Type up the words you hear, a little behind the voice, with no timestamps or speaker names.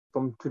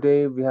from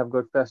today we have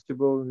got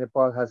festival.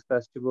 Nepal has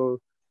festival.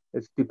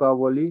 It's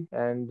Deepavali,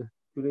 and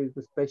today is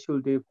the special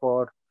day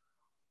for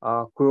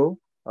crow.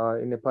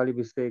 In Nepali,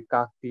 we say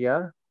Kak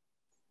Tiar,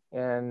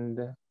 and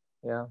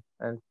yeah,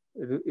 and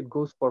it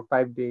goes for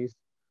 5 days.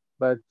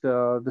 But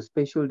the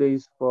special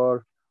days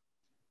for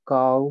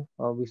cow,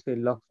 we say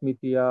Lakshmi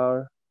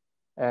Tiyar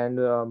and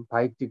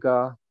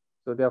Bhaitika.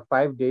 So there are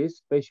 5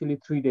 days, especially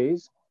 3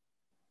 days,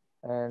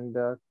 and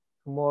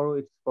tomorrow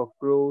it's for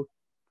crow.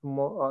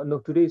 Tomorrow, no,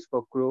 today is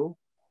for crow.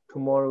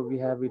 Tomorrow we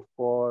have it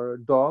for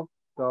dog,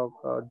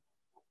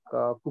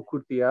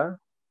 Kukur Tiyar.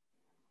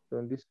 So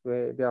in this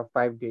way, there are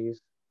 5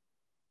 days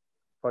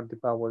for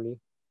Deepavali.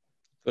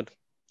 Good.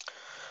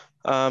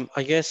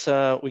 I guess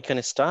we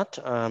can start.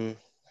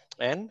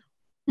 Anne?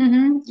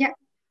 Yeah.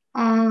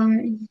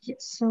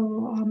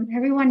 So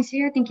everyone is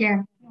here. I think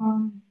yeah.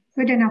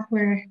 Good enough.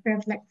 We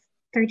have like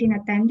 13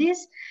 attendees.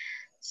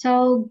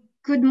 So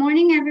good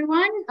morning,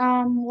 everyone.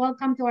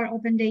 Welcome to our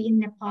open day in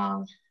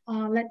Nepal.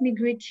 Let me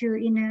greet you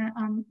in a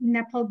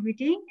Nepal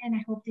greeting, and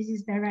I hope this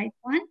is the right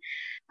one.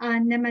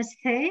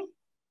 Namaste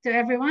to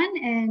everyone,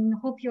 and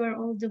hope you are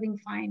all doing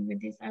fine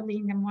with this early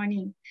in the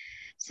morning.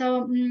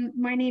 So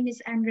my name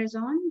is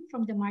Andrezon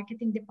from the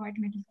Marketing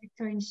Department of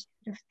Victorian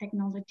Institute of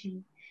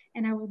Technology,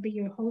 and I will be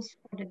your host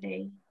for the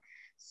day.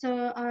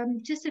 So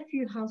just a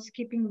few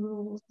housekeeping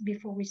rules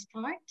before we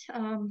start.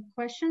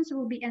 Questions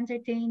will be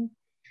entertained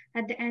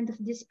at the end of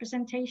this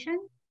presentation.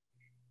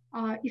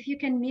 If you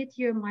can mute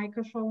your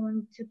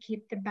microphone to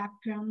keep the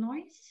background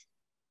noise.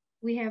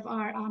 We have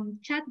our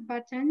chat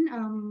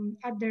button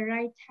at the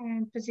right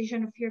hand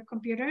position of your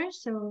computer.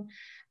 So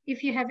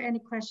if you have any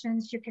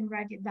questions, you can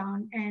write it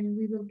down and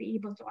we will be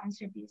able to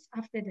answer these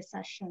after the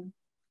session.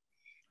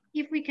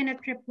 If we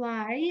cannot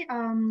reply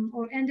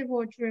or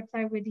endeavor to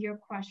reply with your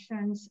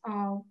questions,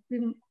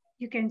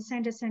 you can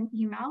send us an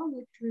email,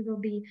 which we will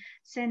be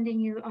sending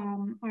you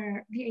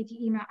our VIT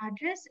email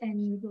address, and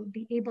we will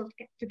be able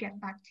to get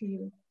back to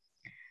you.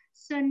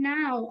 So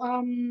now,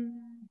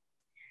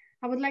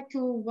 I would like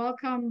to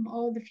welcome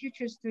all the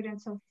future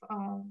students of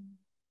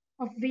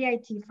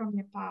VIT from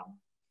Nepal,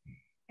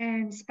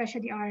 and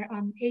especially our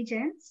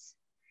agents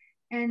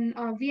and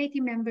VIT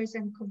members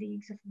and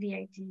colleagues of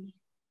VIT.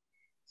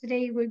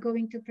 Today, we're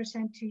going to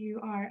present to you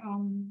our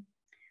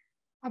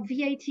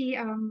VIT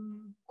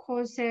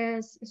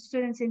courses,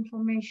 students'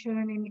 information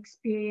and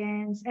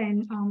experience,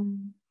 and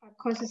our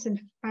courses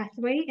and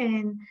pathway,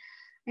 and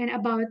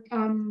about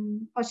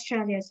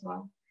Australia as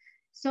well.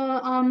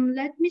 So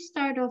let me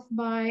start off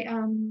by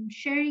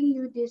sharing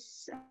you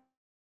this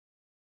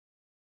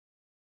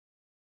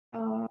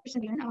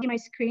presentation. My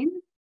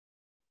screen.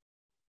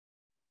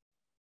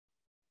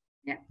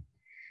 Yeah.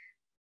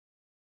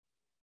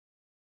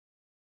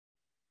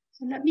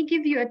 So let me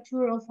give you a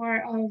tour of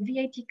our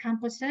VIT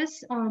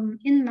campuses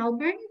in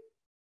Melbourne.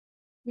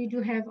 We do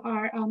have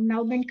our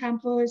Melbourne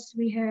campus.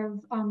 We have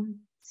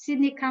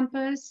Sydney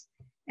campus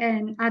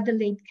and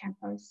Adelaide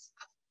campus.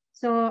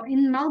 So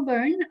in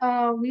Melbourne,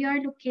 we are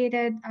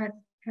located at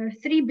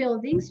 3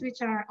 buildings,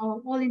 which are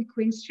all in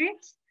Queen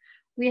Street.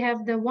 We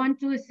have the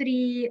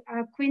 123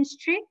 Queen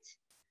Street.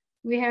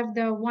 We have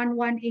the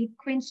 118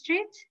 Queen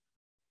Street.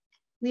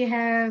 We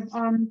have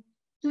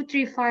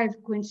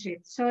 235 Queen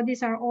Street. So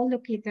these are all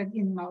located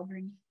in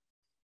Melbourne.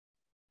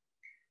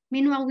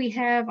 Meanwhile, we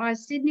have our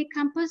Sydney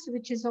campus,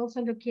 which is also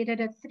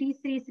located at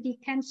 333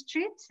 Kent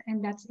Street,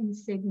 and that's in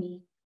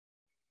Sydney.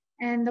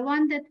 And the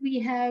one that we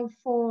have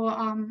for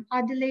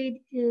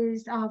Adelaide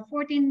is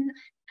 14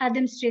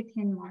 Adam Street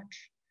in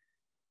March.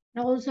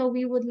 And also,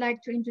 we would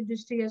like to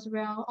introduce to you as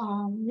well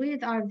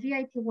with our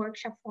VIT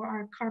workshop for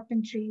our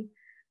carpentry,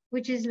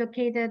 which is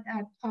located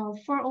at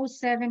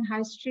 407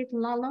 High Street,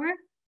 Lalor,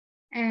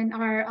 and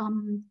our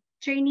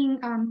training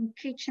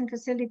kitchen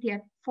facility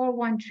at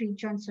 413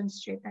 Johnson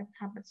Street at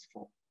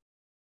Abbotsford.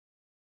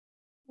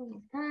 So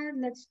with that,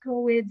 let's go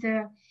with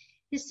the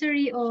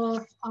history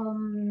of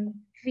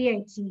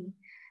VIT.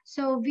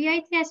 So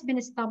VIT has been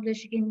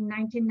established in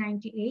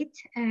 1998,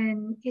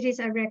 and it is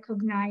a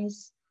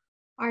recognized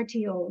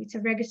RTO. It's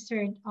a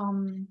registered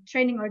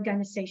training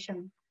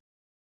organization,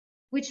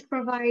 which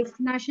provides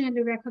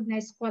nationally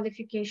recognized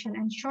qualification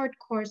and short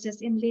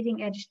courses in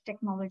leading edge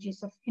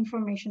technologies of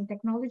information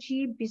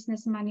technology,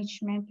 business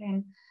management,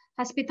 and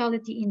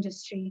hospitality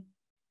industry.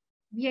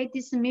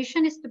 VIT's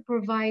mission is to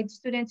provide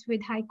students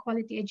with high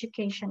quality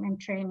education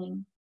and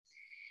training.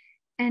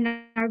 And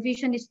our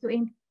vision is to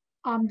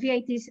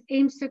VIT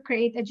aims to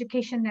create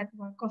education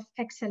network of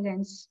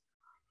excellence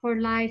for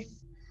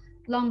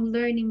lifelong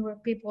learning, where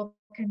people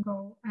can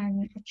go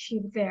and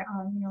achieve their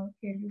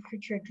their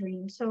future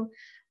dreams. So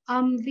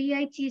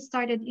VIT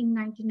started in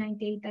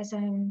 1998 as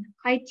an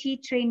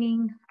IT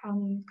training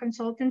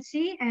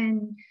consultancy,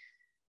 and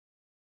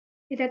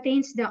it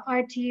attains the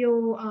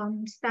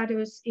RTO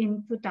status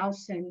in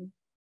 2000.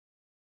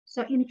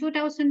 So in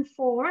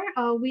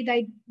 2004, we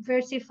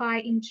diversify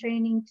in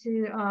training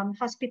to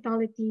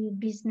hospitality,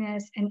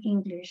 business, and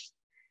English.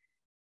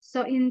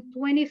 So in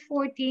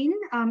 2014,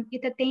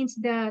 it attains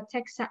the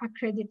TEXA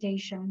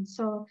accreditation.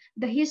 So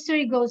the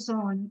history goes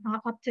on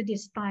up to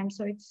this time.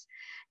 So it's,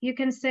 you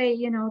can say,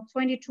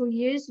 22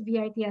 years,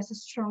 VIT has a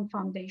strong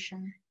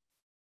foundation.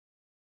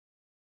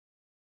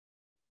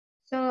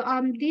 So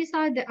these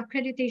are the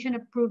accreditation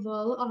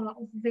approval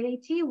of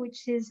VIT,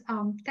 which is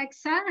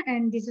TEXA,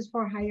 and this is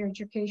for higher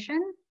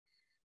education.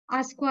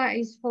 ASQA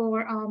is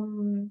for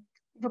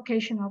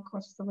vocational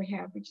course that we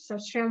have, which is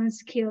Australian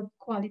Skilled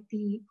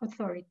Quality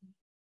Authority.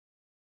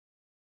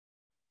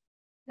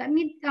 Let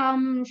me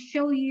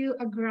show you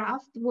a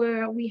graph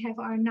where we have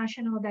our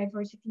national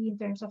diversity in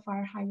terms of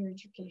our higher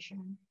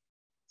education.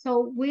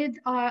 So with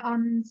our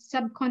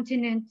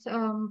subcontinent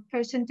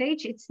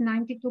percentage, it's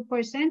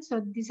 92%.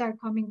 So these are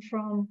coming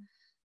from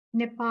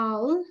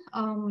Nepal,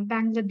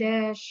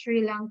 Bangladesh,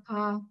 Sri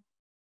Lanka,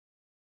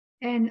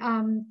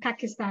 and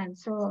Pakistan.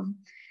 So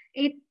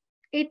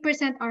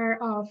 8%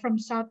 are from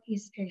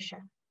Southeast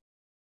Asia.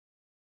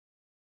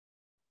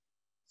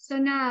 So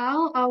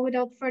now,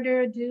 without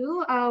further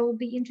ado, I will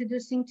be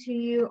introducing to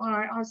you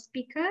our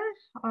speaker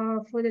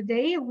for the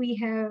day. We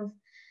have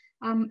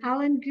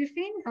Alan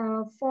Griffin,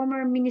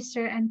 former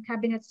Minister and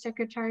Cabinet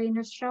Secretary in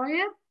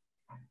Australia.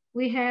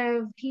 We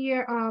have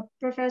here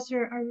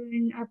Professor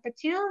Arun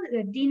Patil,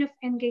 the Dean of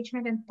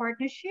Engagement and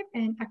Partnership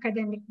and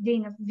Academic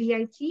Dean of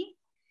VIT.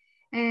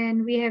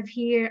 And we have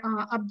here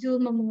Abdul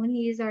Mamoon.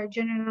 He is our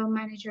General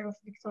Manager of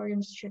Victorian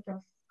Institute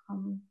of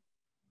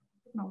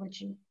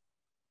Technology.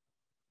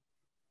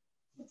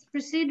 Let's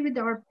proceed with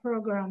our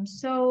program.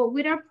 So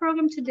with our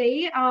program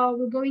today,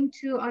 we're going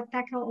to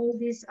tackle all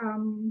these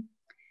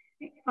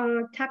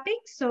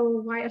topics.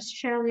 So why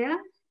Australia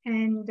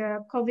and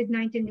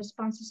COVID-19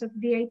 responses of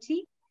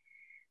VIT,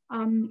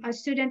 a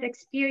student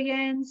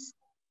experience,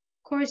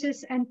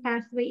 courses and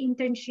pathway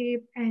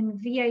internship, and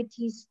VIT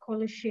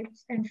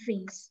scholarships and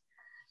fees.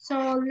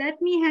 So let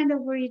me hand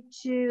over it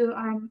to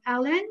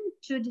Alan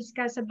to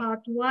discuss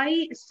about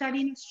why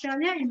study in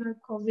Australia and our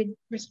COVID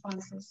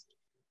responses.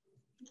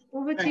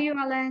 Over to you,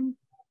 Alan.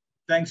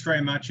 Thanks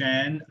very much,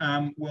 Anne.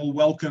 Well,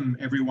 welcome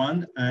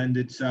everyone, and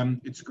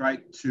it's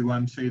great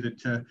to see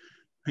that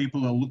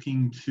people are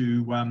looking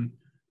to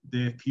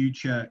their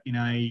future in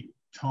a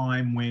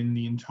time when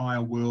the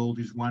entire world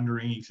is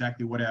wondering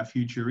exactly what our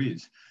future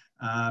is.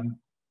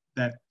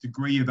 That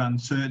degree of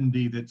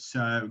uncertainty that's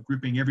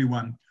gripping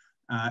everyone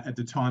at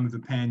the time of the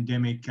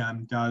pandemic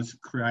does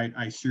create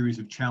a series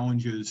of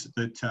challenges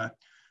that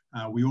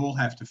we all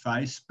have to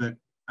face, but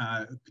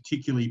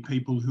particularly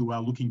people who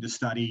are looking to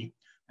study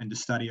and to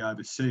study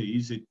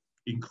overseas, it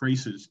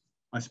increases,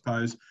 I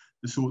suppose,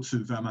 the sorts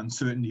of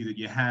uncertainty that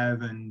you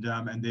have, and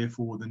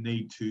therefore the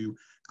need to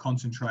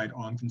concentrate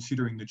on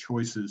considering the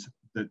choices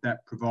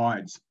that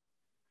provides.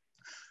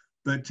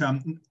 But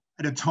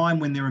at a time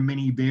when there are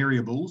many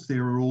variables,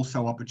 there are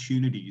also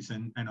opportunities,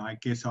 and I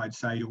guess I'd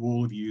say to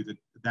all of you that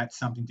that's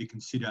something to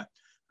consider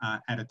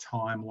at a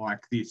time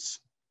like this.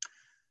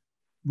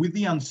 With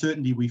the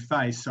uncertainty we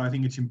face, I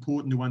think it's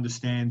important to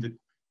understand that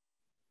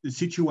the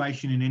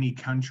situation in any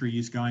country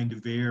is going to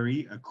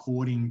vary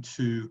according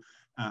to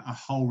a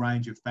whole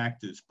range of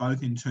factors,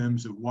 both in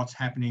terms of what's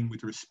happening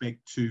with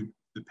respect to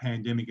the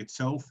pandemic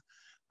itself.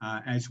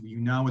 As we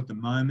know at the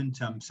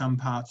moment, some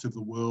parts of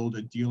the world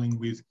are dealing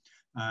with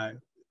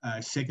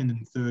second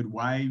and third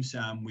waves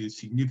with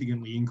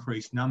significantly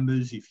increased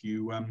numbers. If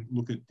you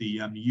look at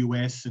the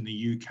US and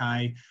the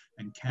UK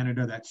and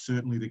Canada, that's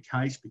certainly the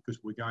case because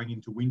we're going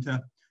into winter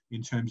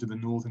in terms of the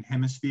Northern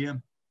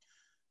Hemisphere.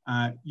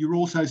 You're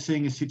also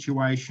seeing a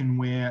situation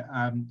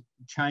where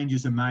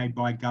changes are made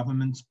by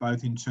governments,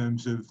 both in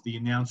terms of the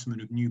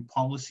announcement of new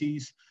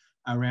policies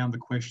around the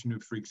question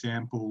of, for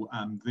example,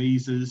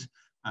 visas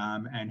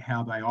and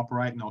how they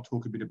operate. And I'll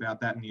talk a bit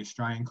about that in the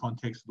Australian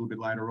context a little bit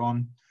later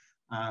on.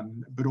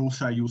 But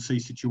also you'll see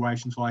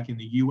situations like in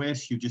the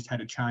US, you've just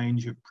had a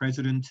change of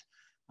president.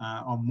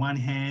 On one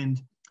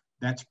hand,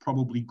 that's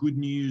probably good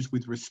news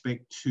with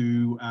respect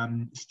to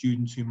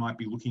students who might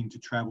be looking to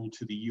travel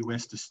to the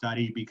US to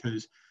study,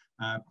 because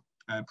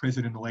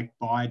President-elect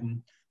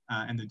Biden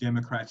and the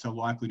Democrats are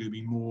likely to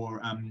be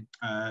more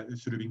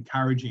sort of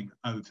encouraging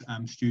of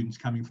students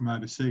coming from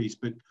overseas.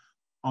 But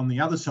on the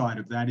other side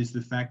of that is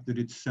the fact that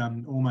it's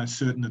almost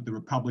certain that the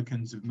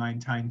Republicans have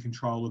maintained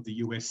control of the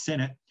US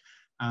Senate,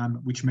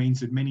 which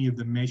means that many of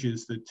the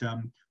measures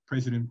that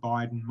President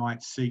Biden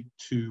might seek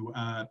to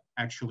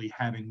actually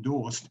have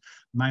endorsed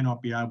may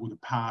not be able to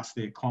pass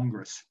their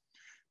Congress.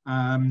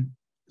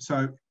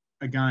 So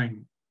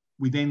again,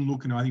 we then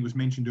look, and I think it was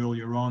mentioned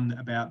earlier on,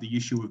 about the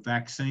issue of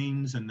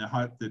vaccines and the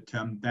hope that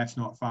that's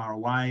not far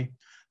away.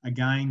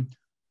 Again,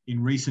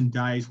 in recent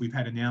days, we've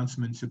had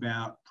announcements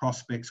about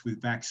prospects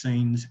with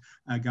vaccines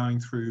going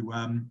through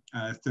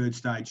third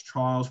stage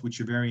trials, which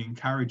are very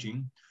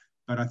encouraging.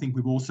 But I think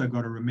we've also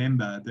got to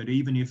remember that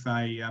even if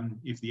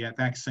the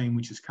vaccine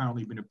which has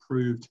currently been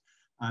approved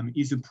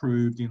is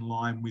approved in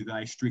line with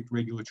a strict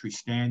regulatory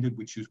standard,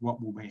 which is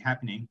what will be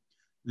happening,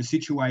 the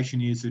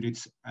situation is that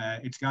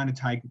it's going to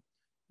take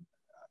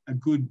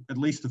at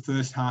least the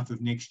first half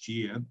of next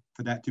year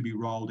for that to be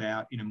rolled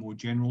out in a more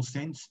general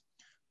sense.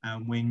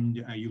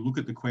 When you look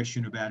at the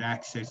question about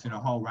access in a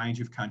whole range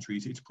of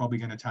countries, it's probably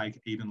going to take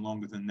even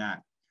longer than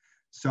that.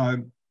 So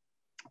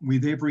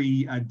with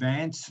every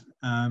advance,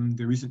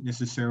 there isn't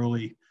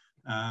necessarily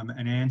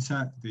an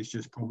answer. There's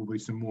just probably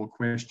some more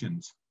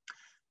questions.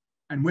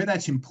 And where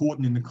that's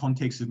important in the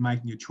context of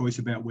making a choice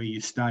about where you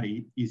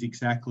study is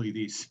exactly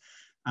this.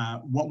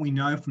 What we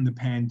know from the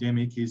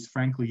pandemic is,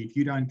 frankly, if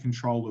you don't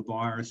control the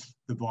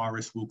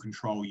virus will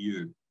control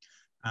you.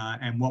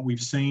 And what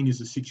we've seen is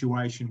a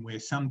situation where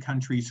some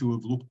countries who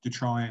have looked to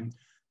try and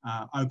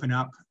open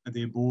up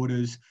their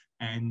borders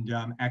and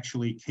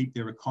actually keep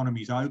their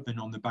economies open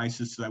on the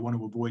basis they want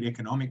to avoid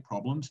economic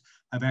problems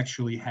have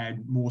actually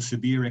had more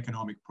severe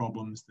economic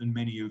problems than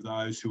many of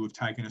those who have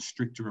taken a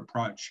stricter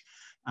approach.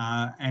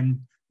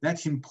 And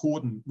that's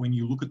important when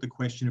you look at the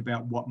question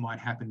about what might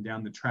happen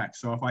down the track.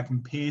 So if I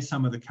compare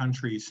some of the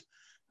countries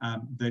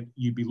that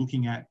you'd be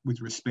looking at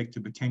with respect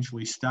to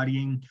potentially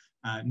studying,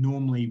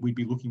 normally we'd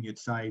be looking at,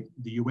 say,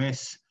 the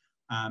US,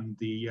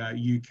 the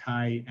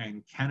UK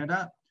and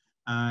Canada.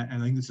 And I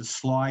think there's a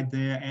slide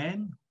there,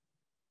 Anne?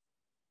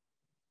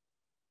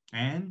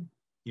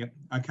 Yep.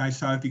 Okay,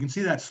 so if you can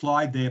see that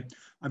slide there,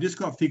 I've just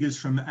got figures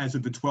from as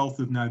of the 12th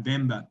of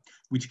November,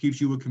 which gives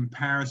you a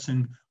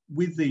comparison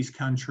with these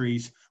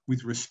countries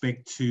with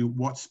respect to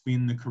what's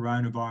been the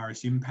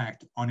coronavirus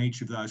impact on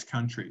each of those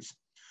countries.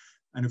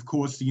 And of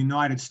course, the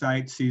United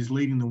States is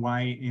leading the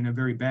way in a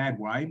very bad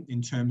way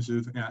in terms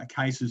of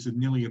cases of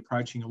nearly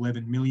approaching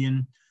 11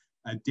 million,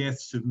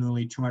 deaths of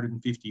nearly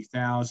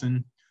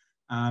 250,000,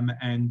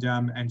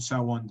 and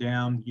so on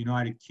down.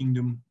 United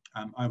Kingdom,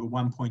 over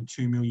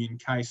 1.2 million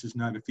cases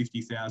and over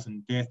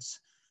 50,000 deaths.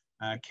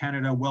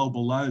 Canada, well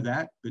below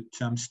that, but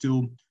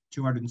still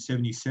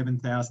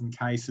 277,000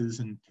 cases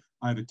and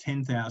over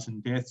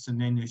 10,000 deaths. And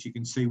then, as you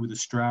can see with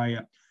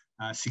Australia,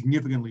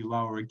 significantly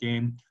lower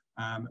again,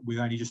 with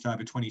only just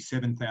over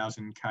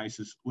 27,000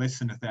 cases, less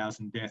than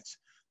 1,000 deaths.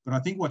 But I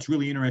think what's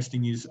really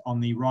interesting is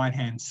on the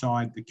right-hand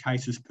side, the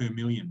cases per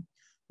million,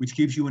 which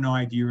gives you an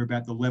idea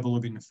about the level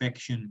of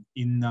infection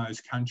in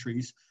those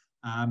countries.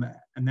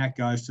 And that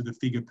goes to the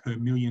figure per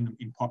million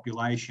in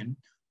population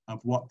of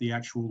what the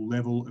actual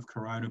level of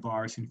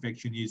coronavirus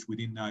infection is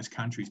within those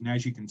countries. And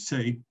as you can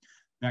see,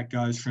 that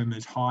goes from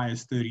as high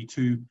as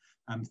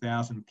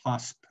 32,000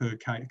 plus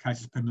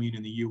cases per million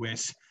in the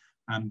US,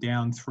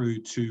 down through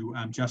to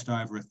just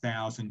over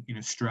 1,000 in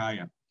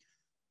Australia.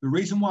 The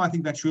reason why I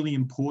think that's really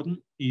important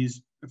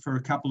is for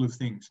a couple of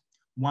things.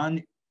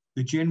 One,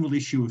 the general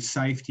issue of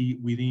safety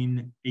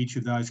within each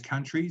of those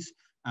countries.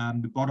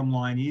 The bottom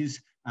line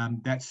is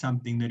that's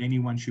something that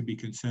anyone should be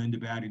concerned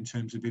about in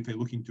terms of if they're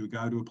looking to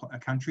go to a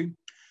country.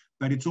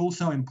 But it's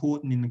also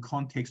important in the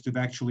context of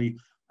actually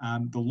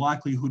the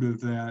likelihood of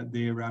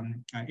their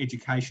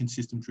education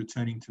systems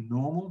returning to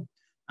normal,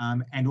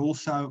 and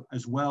also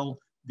as well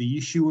the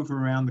issue of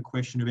around the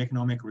question of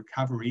economic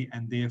recovery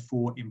and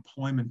therefore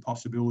employment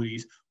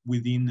possibilities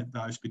within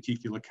those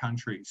particular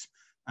countries.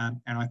 And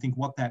I think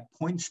what that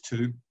points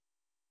to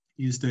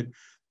is that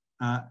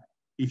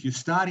if your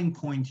starting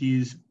point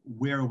is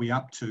where are we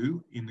up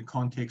to in the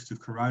context of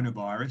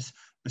coronavirus,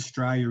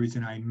 Australia is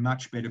in a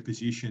much better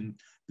position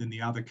than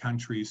the other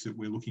countries that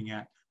we're looking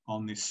at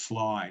on this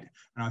slide.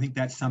 And I think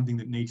that's something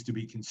that needs to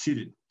be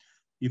considered.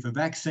 If a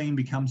vaccine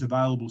becomes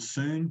available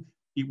soon,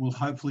 it will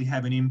hopefully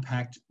have an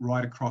impact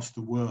right across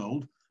the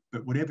world.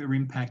 But whatever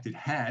impact it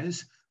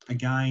has,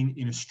 again,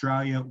 in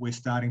Australia, we're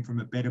starting from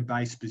a better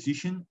base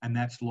position, and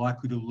that's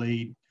likely to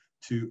lead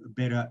to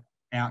better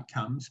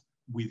outcomes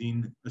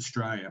within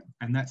Australia.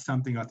 And that's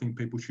something I think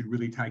people should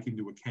really take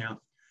into account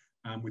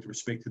with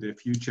respect to their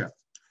future.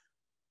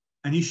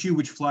 An issue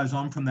which flows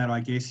on from that, I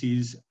guess,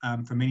 is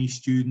for many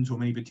students or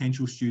many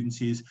potential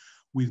students is,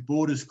 with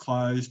borders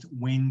closed,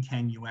 when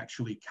can you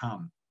actually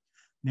come?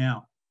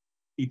 Now,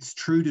 it's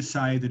true to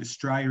say that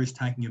Australia is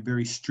taking a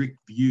very strict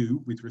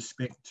view with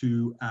respect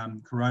to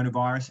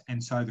coronavirus.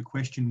 And so the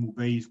question will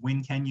be is,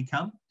 when can you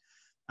come?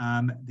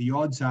 The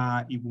odds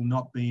are it will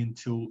not be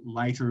until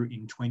later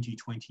in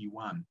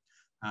 2021,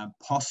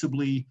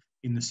 possibly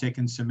in the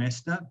second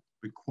semester,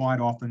 but quite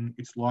often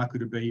it's likely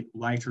to be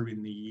later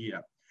in the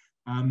year.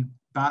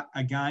 But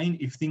again,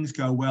 if things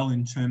go well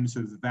in terms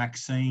of the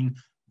vaccine,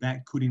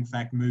 that could in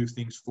fact move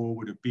things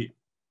forward a bit.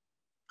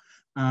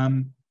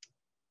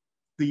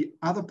 The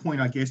other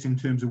point, I guess, in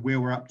terms of where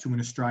we're up to in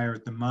Australia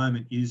at the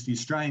moment is the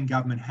Australian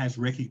government has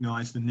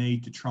recognised the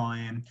need to try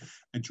and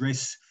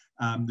address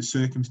the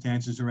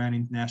circumstances around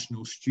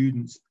international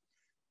students.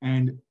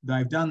 And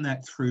they've done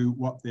that through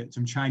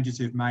some changes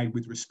they've made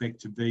with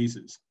respect to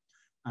visas.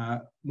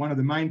 One of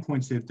the main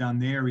points they've done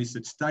there is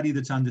that study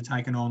that's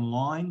undertaken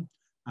online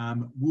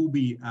will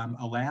be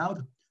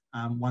allowed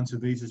once a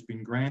visa has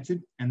been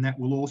granted, and that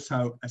will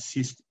also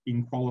assist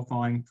in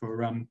qualifying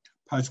for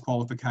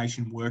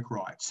post-qualification work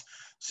rights.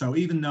 So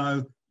even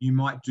though you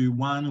might do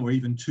 1 or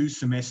even 2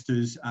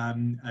 semesters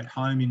at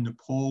home in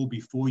Nepal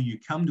before you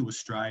come to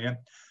Australia,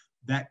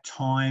 that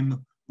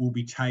time will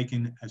be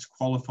taken as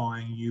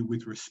qualifying you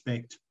with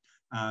respect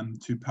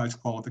to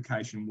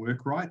post-qualification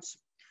work rights.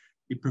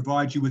 It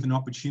provides you with an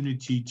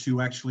opportunity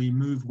to actually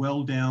move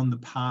well down the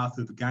path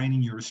of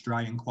gaining your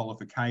Australian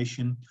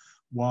qualification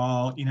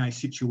while in a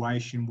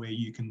situation where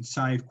you can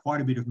save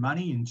quite a bit of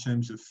money in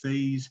terms of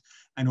fees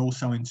and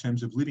also in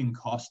terms of living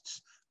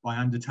costs by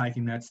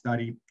undertaking that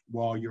study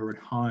while you're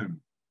at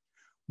home.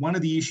 One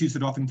of the issues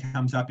that often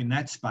comes up in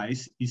that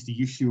space is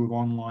the issue of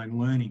online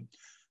learning.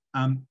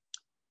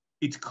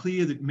 It's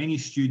clear that many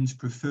students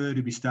prefer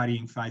to be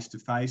studying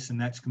face-to-face,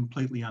 and that's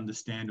completely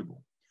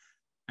understandable.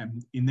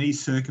 And in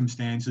these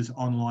circumstances,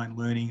 online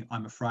learning,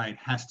 I'm afraid,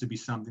 has to be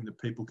something that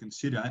people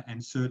consider.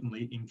 And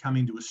certainly in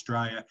coming to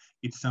Australia,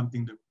 it's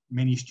something that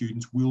many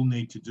students will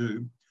need to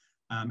do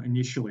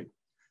initially.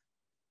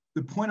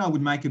 The point I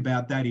would make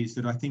about that is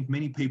that I think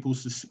many people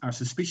are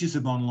suspicious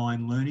of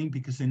online learning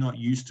because they're not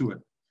used to it.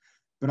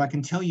 But I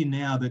can tell you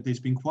now that there's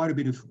been quite a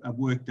bit of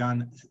work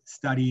done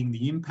studying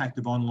the impact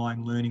of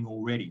online learning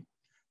already.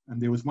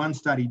 And there was one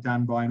study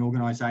done by an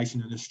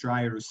organisation in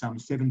Australia of some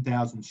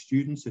 7,000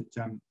 students at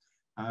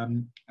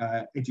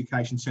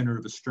Education Centre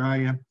of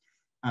Australia,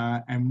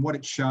 and what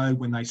it showed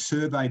when they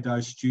surveyed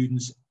those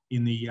students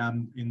in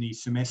the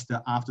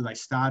semester after they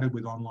started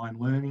with online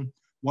learning,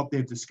 what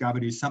they've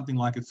discovered is something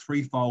like a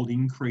threefold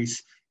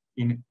increase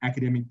in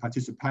academic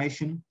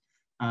participation,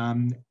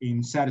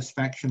 in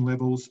satisfaction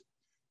levels,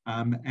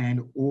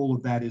 and all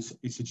of that is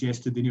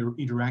suggested that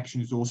interaction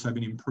has also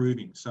been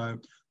improving. So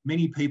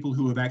many people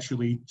who have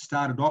actually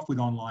started off with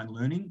online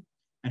learning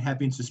and have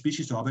been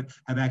suspicious of it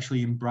have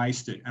actually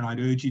embraced it. And I'd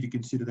urge you to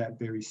consider that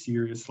very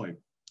seriously.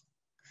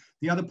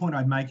 The other point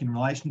I'd make in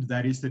relation to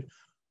that is that,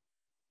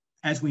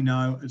 as we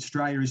know,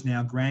 Australia is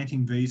now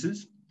granting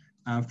visas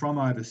from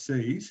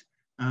overseas,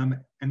 and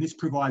this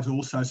provides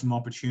also some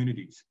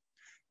opportunities.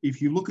 If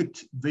you look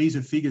at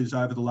visa figures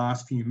over the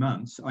last few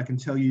months, I can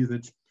tell you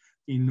that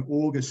in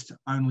August,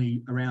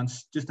 only around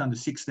just under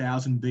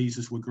 6,000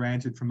 visas were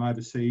granted from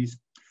overseas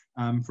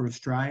for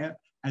Australia,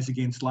 as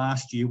against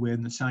last year, where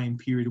in the same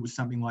period it was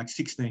something like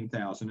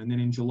 16,000. And then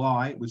in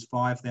July, it was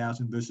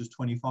 5,000 versus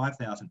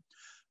 25,000.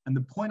 And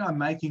the point I'm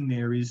making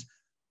there is,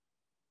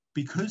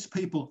 because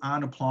people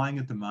aren't applying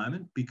at the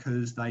moment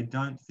because they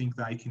don't think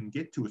they can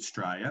get to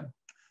Australia,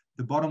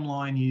 the bottom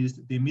line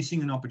is they're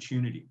missing an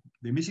opportunity.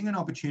 They're missing an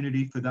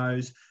opportunity for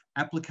those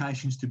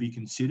applications to be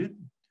considered.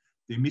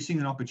 They're missing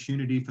an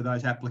opportunity for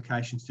those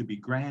applications to be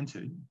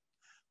granted,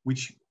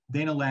 which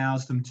then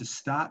allows them to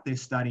start their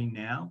study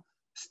now,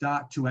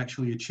 start to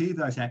actually achieve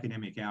those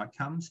academic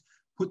outcomes,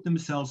 put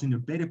themselves in a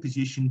better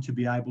position to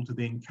be able to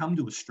then come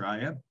to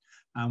Australia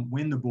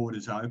when the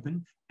borders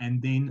open,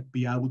 and then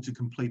be able to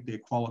complete their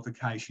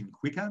qualification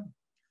quicker,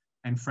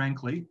 and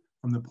frankly,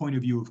 from the point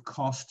of view of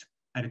cost,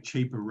 at a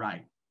cheaper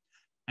rate.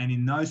 And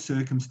in those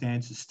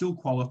circumstances, still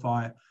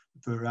qualify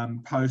for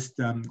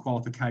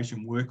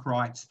post-qualification work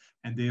rights,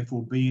 and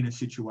therefore be in a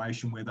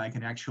situation where they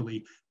can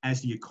actually,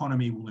 as the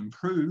economy will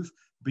improve,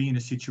 be in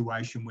a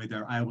situation where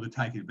they're able to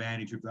take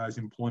advantage of those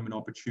employment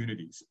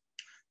opportunities.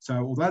 So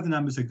although the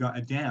numbers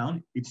are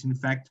down, it's in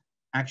fact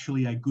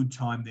actually a good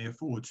time,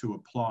 therefore, to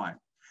apply.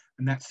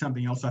 And that's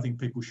something else I think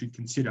people should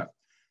consider.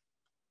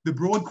 The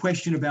broad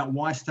question about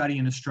why study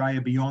in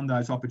Australia beyond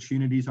those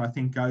opportunities, I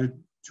think, go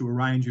to a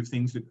range of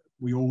things that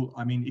we all,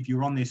 I mean, if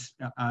you're on this,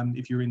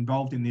 if you're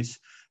involved in this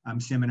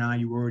seminar,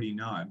 you already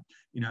know.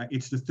 You know,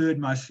 it's the third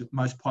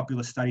most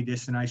popular study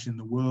destination in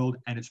the world,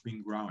 and it's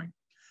been growing.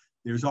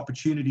 There is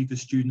opportunity for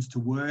students to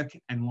work,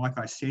 and like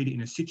I said,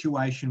 in a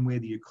situation where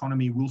the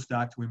economy will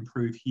start to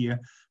improve here,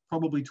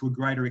 probably to a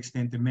greater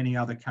extent than many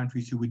other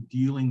countries who are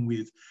dealing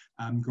with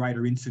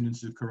greater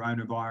incidences of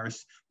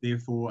coronavirus.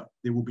 Therefore,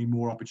 there will be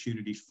more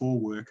opportunities for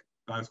work,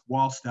 both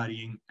while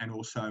studying and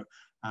also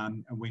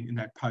when in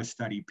that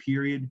post-study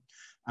period.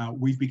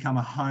 We've become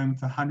a home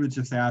for hundreds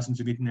of thousands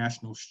of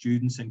international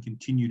students and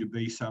continue to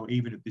be so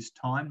even at this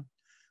time.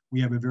 We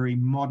have a very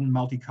modern,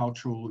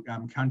 multicultural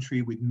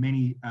country with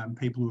many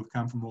people who have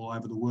come from all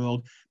over the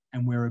world,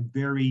 and we're a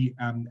very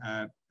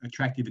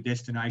attractive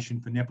destination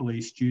for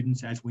Nepalese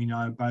students, as we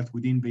know, both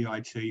within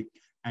VIT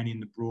and in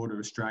the broader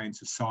Australian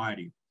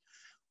society.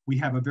 We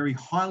have a very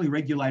highly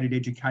regulated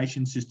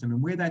education system,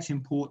 and where that's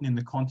important in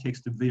the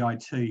context of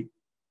VIT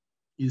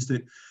is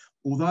that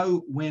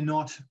although we're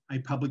not a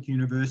public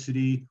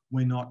university,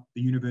 we're not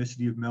the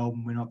University of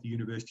Melbourne, we're not the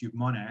University of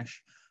Monash,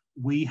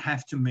 we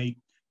have to meet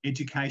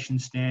education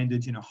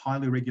standards in a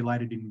highly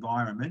regulated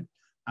environment,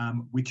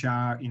 which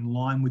are in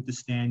line with the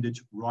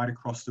standards right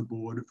across the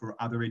board for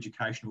other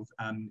educational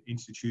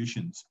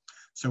institutions.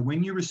 So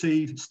when you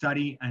receive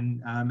study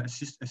and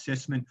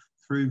assessment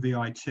through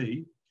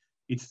VIT,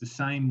 it's the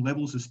same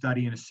levels of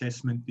study and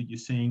assessment that you're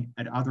seeing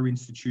at other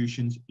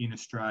institutions in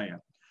Australia.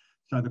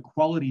 So the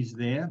quality is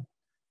there,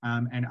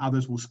 and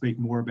others will speak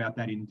more about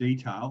that in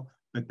detail,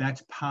 but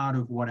that's part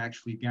of what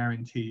actually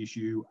guarantees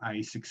you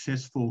a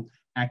successful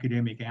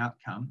academic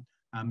outcome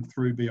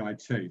through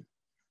VIT.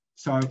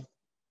 So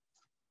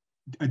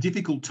a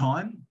difficult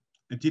time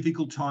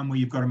where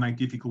you've got to make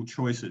difficult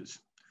choices,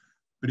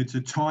 but it's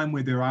a time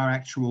where there are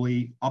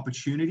actually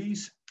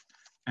opportunities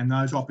And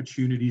those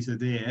opportunities are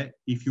there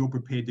if you're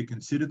prepared to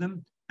consider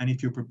them and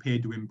if you're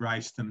prepared to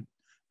embrace them.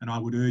 And I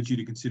would urge you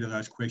to consider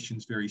those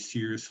questions very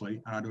seriously.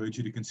 I'd urge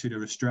you to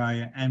consider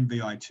Australia and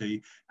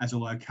VIT as a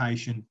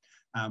location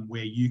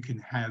where you can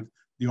have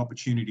the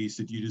opportunities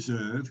that you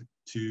deserve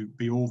to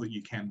be all that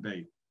you can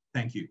be.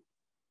 Thank you.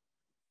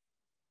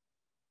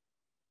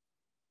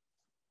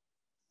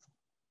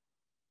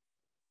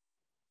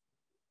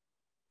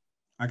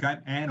 Okay,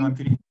 Anne, I'm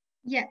finished.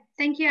 Yeah,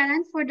 thank you,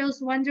 Alan, for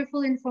those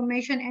wonderful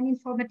information and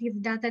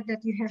informative data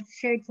that you have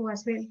shared for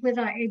us with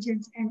our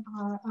agents and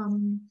our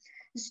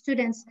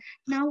students.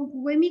 Now,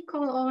 when we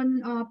call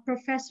on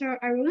Professor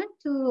Arun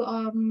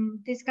to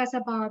discuss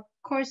about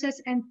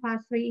courses and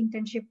pathway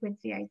internship with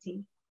VIT.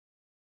 Thank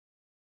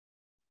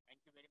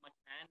you very much,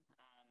 Anne,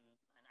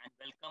 and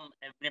welcome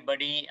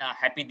everybody.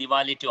 Happy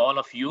Diwali to all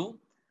of you.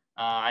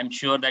 I'm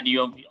sure that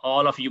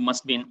all of you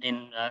must be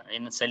in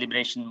a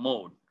celebration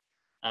mode.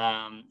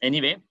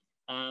 Anyway,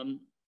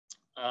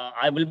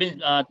 I will be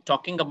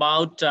talking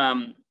about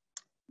the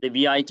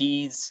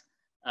VIT's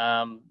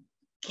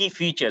key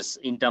features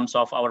in terms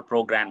of our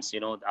programs,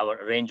 our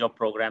range of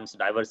programs,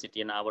 diversity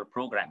in our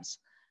programs.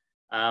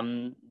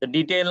 The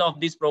detail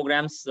of these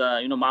programs,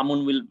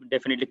 Mamun will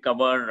definitely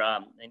cover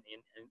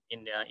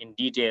in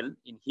detail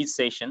in his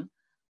session.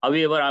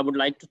 However, I would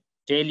like to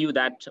tell you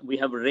that we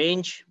have a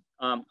range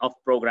of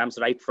programs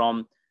right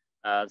from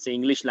say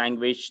English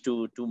language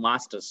to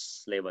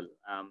master's level.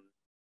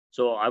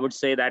 So I would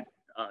say that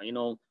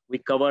we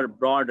cover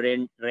broad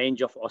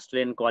range of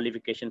Australian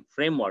qualification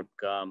framework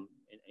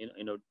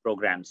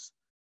programs.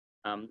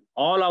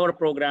 All our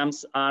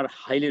programs are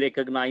highly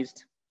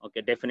recognized,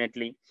 okay,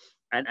 definitely,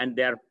 and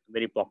they are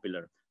very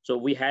popular. So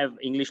we have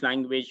English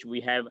language, we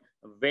have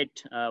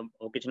VIT,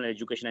 vocational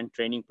education and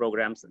training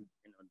programs,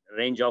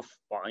 range of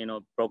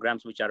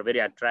programs which are very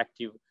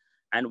attractive.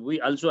 And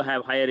we also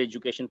have higher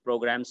education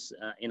programs.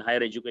 In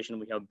higher education,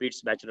 we have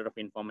BITS, Bachelor of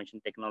Information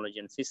Technology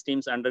and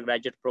Systems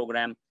undergraduate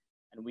program.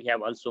 And we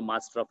have also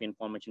Master of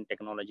Information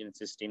Technology and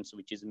Systems,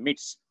 which is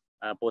MITS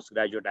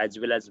postgraduate, as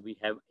well as we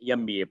have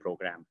MBA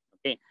program,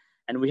 okay?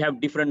 And we have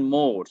different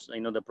modes,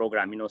 the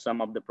program, some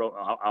of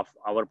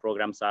our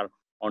programs are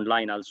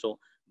online also.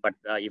 But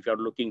if you're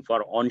looking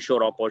for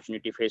onshore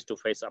opportunity,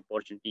 face-to-face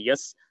opportunity,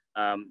 yes,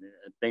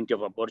 plenty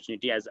of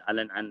opportunity, as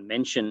Alan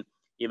mentioned.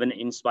 Even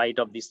in spite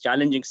of this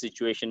challenging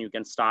situation, you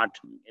can start,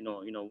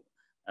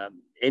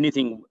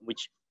 anything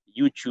which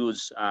you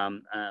choose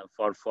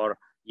for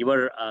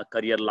your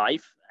career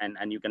life,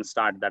 and you can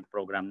start that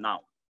program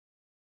now.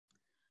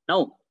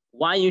 Now,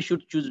 why you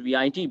should choose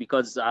VIT?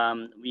 Because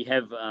we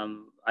have,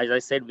 as I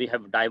said, we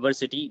have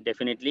diversity,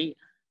 definitely,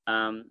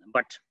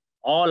 but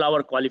all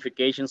our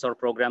qualifications or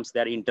programs,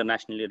 they're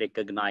internationally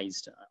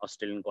recognized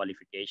Australian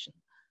qualification.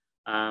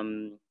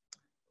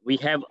 We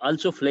have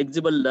also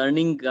flexible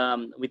learning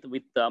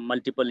with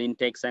multiple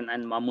intakes, and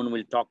Mamun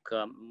will talk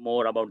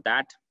more about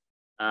that.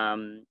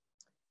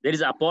 There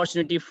is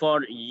opportunity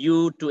for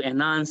you to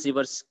enhance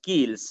your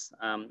skills,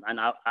 and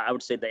I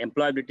would say the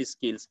employability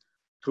skills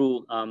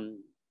through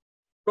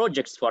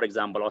projects, for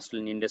example,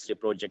 Australian industry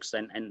projects,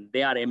 and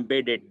they are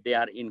embedded, they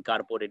are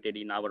incorporated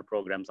in our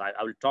programs. I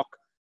will talk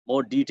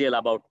more detail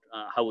about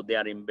how they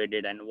are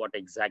embedded and what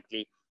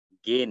exactly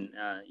gain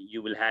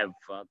you will have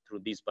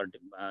through these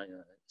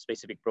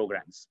specific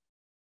programs.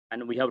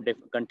 And we have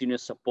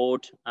continuous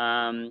support.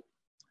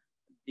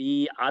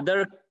 The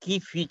other key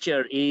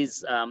feature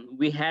is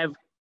we have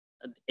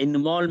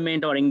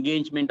involvement or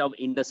engagement of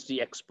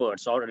industry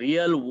experts or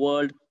real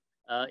world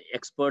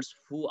experts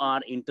who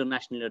are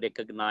internationally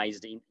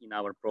recognized in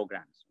our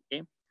programs,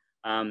 okay?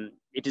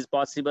 It is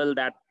possible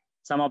that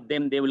some of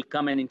them, they will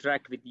come and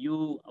interact with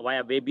you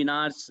via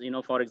webinars,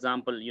 for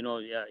example,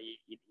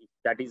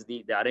 that is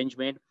the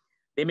arrangement.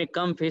 They may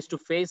come face to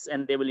face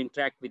and they will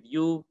interact with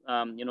you,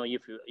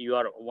 if you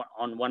are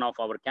on one of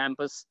our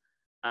campus,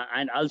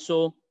 and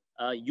also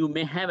you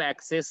may have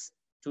access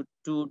to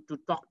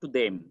talk to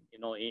them,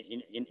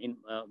 in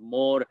a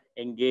more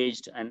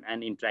engaged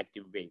and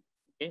interactive way.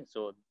 Okay,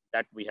 so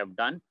that we have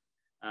done,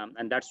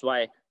 and that's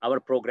why our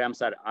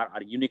programs are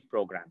unique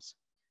programs.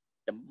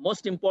 The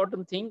most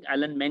important thing,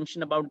 Alan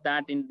mentioned about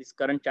that in this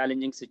current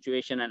challenging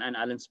situation, and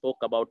Alan spoke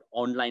about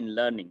online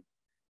learning.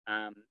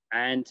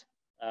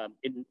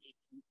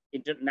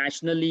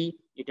 Internationally,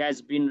 it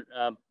has been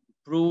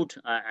proved,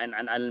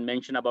 and I'll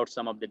mention about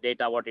some of the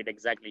data, what it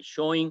exactly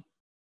showing.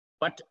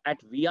 But at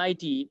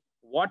VIT,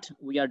 what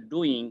we are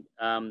doing,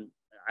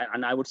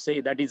 and I would say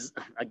that is,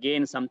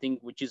 again, something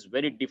which is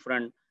very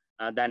different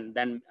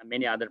than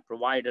many other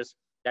providers,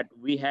 that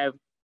we have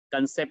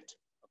concept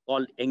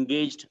called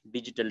engaged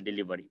digital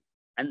delivery.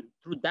 And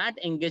through that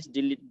engaged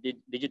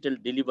digital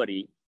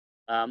delivery,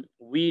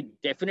 we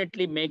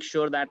definitely make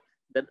sure that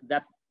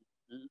that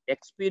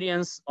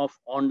experience of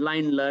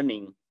online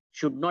learning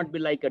should not be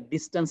like a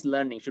distance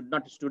learning.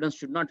 Students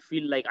should not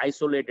feel like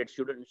isolated.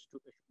 Students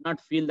should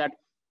not feel that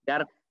they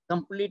are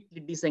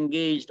completely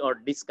disengaged or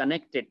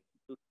disconnected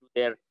to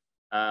their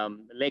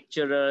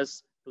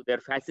lecturers, to their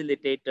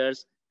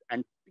facilitators,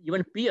 and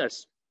even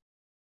peers.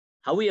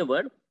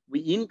 However, we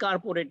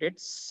incorporated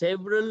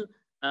several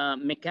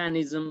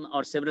mechanisms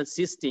or several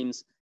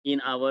systems in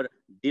our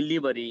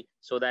delivery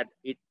so that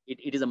it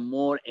is a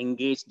more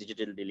engaged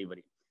digital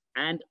delivery.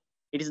 And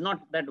it is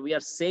not that we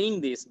are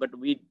saying this, but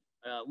we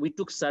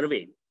took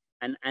survey,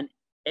 and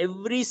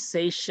every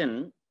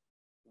session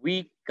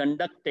we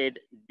conducted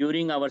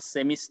during our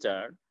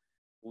semester,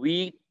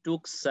 we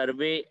took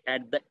survey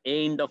at the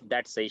end of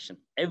that session,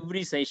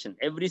 every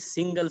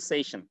single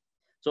session.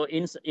 So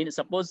in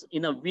suppose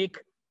in a week,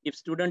 if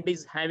student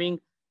is having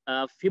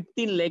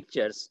 15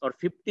 lectures or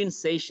 15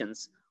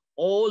 sessions,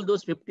 all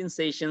those 15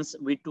 sessions,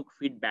 we took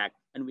feedback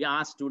and we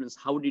asked students,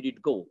 how did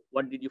it go?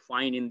 What did you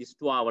find in this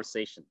 2-hour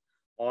session?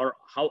 Or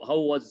how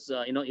was,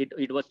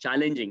 it was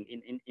challenging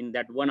in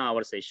that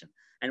 1-hour session,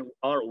 and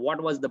or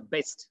what was the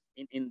best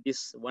in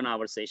this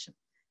 1-hour session?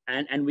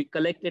 And we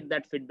collected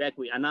that feedback,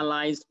 we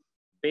analyzed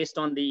based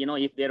on the,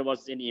 if there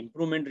was any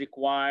improvement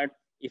required,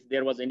 if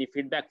there was any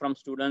feedback from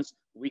students,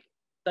 we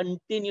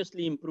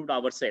continuously improved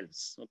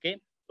ourselves, okay?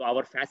 So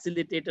our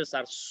facilitators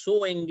are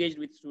so engaged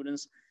with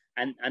students,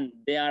 and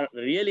they are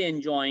really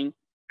enjoying,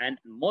 and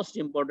most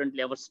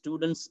importantly, our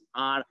students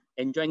are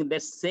enjoying. They're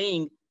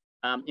saying,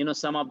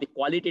 some of the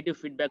qualitative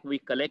feedback we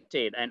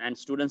collected, and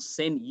students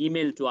send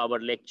email to our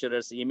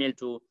lecturers, email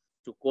to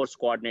course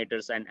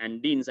coordinators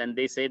and deans, and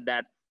they said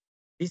that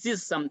this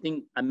is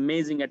something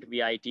amazing at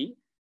VIT.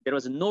 There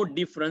was no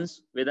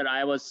difference whether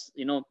I was,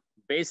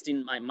 based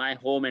in my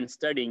home and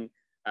studying.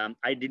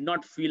 I did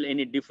not feel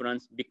any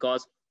difference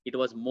because it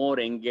was more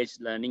engaged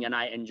learning, and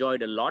I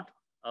enjoyed a lot.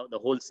 The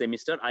whole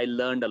semester, I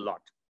learned a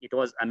lot. It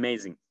was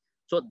amazing.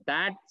 So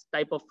that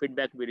type of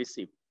feedback we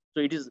received. So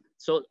it is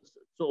so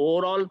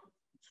overall,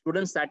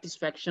 student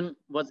satisfaction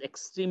was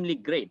extremely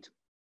great,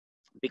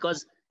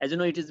 because as you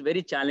know, it is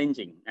very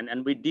challenging,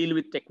 and we deal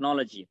with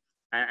technology.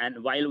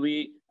 And while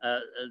we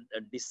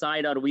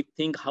decide or we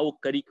think how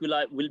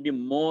curricula will be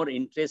more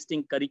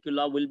interesting,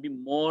 curricula will be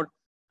more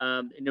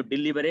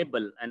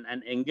deliverable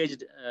and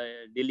engaged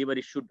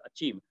delivery should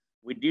achieve,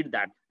 we did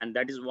that. And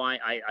that is why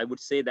I would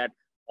say that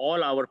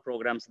all our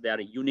programs, they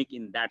are unique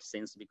in that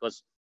sense,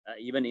 because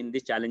even in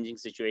this challenging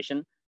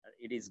situation,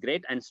 it is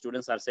great. And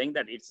students are saying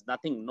that it's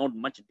nothing, not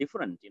much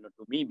different,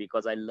 to me,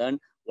 because I learned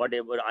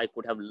whatever I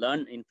could have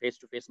learned in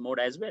face-to-face mode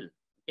as well.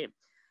 Okay.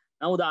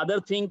 Now, the other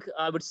thing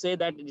I would say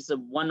that it is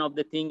one of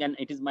the thing, and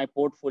it is my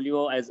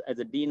portfolio as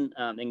a dean,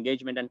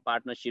 engagement and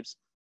partnerships.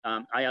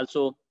 I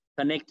also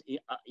connect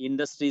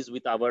industries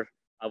with our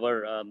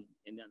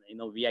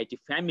VIT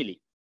family,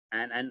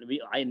 and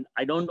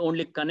I don't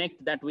only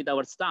connect that with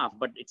our staff,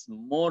 but it's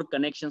more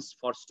connections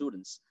for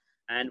students.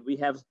 And we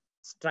have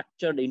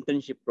structured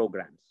internship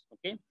programs.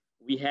 Okay,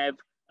 we have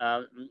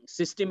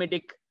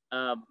systematic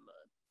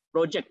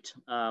project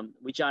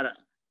which are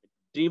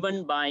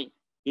driven by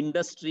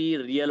industry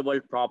real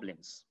world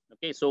problems.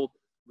 Okay, so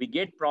we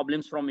get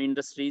problems from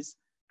industries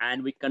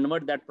and we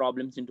convert that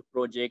problems into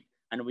project,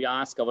 and we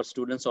ask our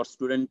students or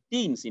student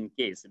teams in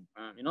case,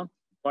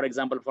 for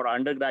example, for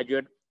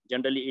undergraduate,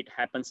 generally it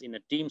happens in a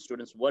team.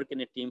 Students work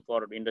in a team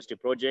for industry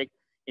project.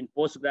 In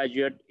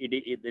postgraduate,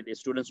 the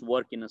students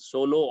work in a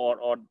solo,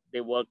 or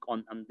they work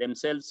on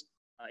themselves,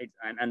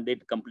 and they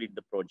complete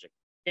the project.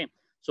 Okay,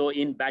 so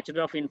in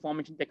Bachelor of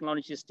Information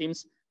Technology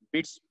Systems,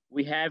 BITS,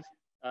 we have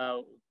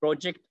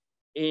project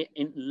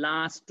in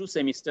last 2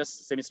 semesters,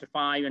 semester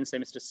 5 and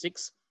semester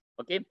 6.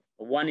 Okay,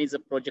 one is a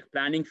project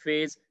planning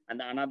phase, and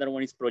the another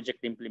one is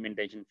project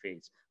implementation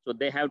phase. So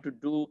they have to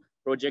do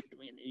project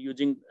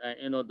using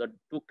the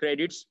 2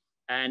 credits,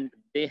 and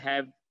they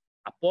have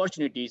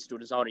opportunities,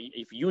 students, or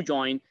if you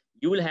join,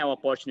 you will have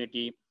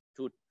opportunity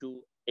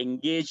to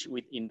engage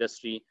with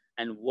industry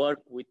and work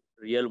with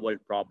real world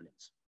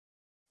problems.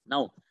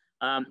 Now,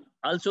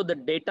 also the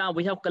data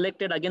we have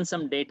collected, again,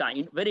 some data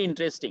very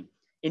interesting.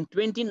 In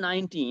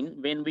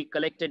 2019, when we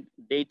collected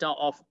data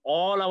of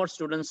all our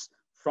students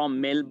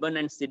from Melbourne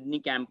and Sydney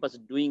campus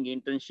doing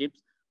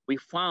internships, we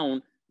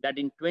found that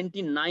in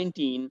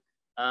 2019,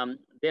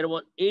 there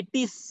were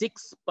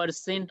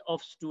 86%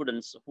 of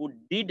students who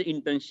did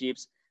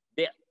internships.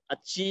 They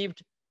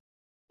achieved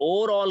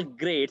overall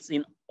grades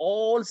in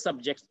all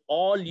subjects,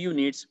 all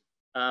units,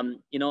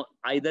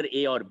 either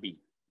A or B.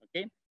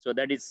 Okay, so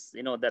that is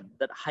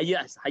that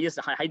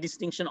high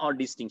distinction or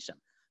distinction.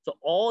 So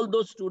all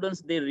those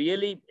students, they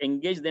really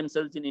engage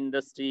themselves in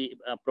industry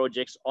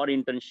projects or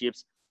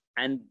internships,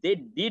 and they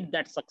did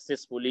that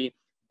successfully.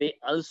 They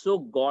also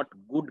got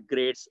good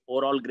grades,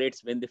 overall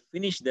grades, when they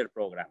finished their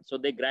program. So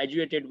they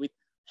graduated with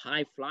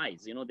high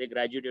flies. They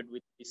graduated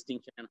with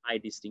distinction and high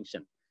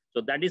distinction.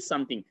 So that is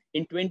something.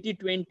 In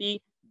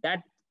 2020,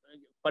 that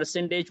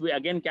percentage we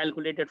again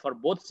calculated for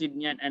both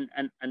Sydney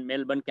and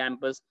Melbourne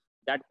campus.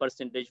 That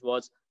percentage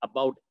was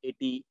about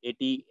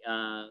 82.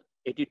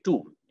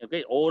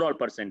 Okay, overall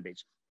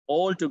percentage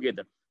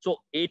altogether. So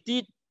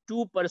 82%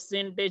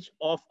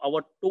 of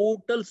our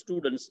total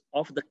students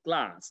of the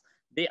class,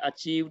 they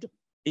achieved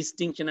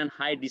distinction and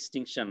high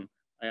distinction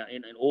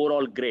in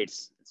overall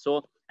grades.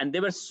 So, and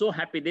they were so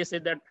happy. They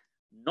said that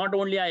not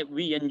only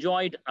we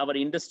enjoyed our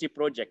industry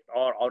project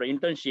or our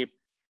internship,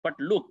 but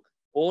look,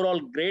 overall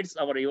grades,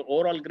 our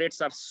overall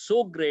grades are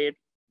so great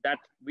that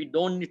we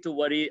don't need to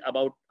worry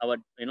about our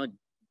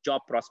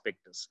job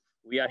prospectus.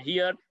 We are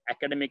here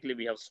academically,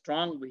 we have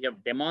strong, we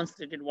have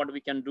demonstrated what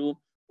we can do.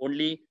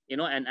 Only,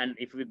 and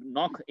if we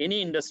knock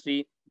any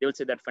industry, they will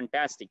say that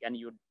fantastic, and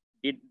you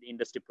did the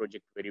industry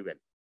project very well.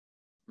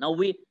 Now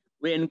we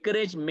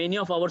encourage many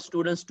of our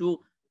students to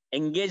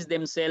engage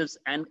themselves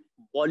and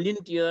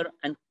volunteer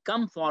and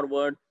come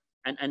forward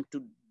and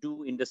to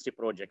do industry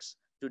projects,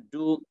 to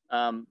do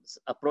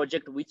a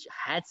project which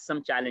has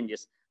some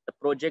challenges, the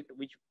project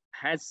which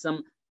has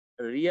some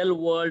real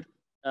world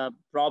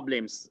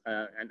problems,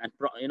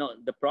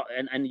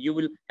 and you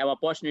will have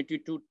opportunity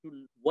to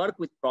work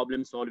with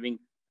problem solving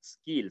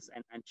skills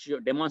and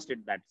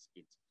demonstrate that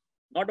skills.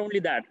 Not only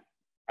that,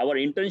 our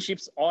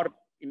internships or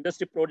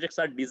industry projects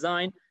are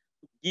designed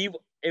to give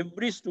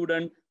every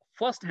student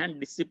first-hand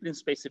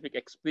discipline-specific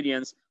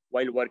experience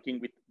while working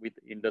with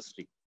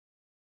industry.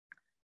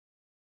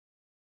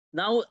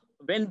 Now,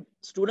 when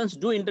students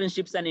do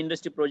internships and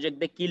industry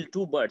project, they kill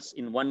two birds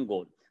in one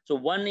goal. So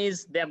one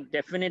is they're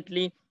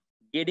definitely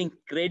getting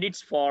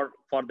credits for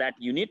that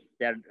unit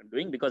they're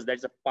doing, because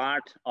that's a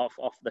part of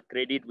the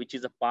credit, which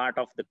is a part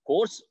of the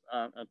course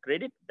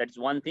credit. That's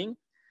one thing.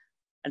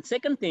 And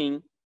second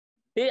thing,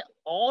 they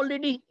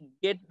already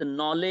get the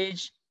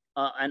knowledge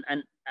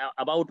and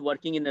about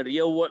working in a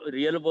real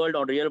world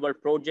or real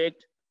world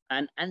project,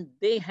 and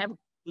they have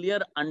clear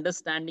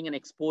understanding and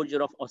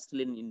exposure of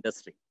Australian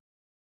industry.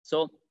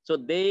 So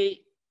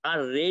they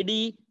are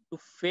ready to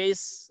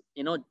face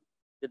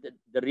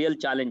the real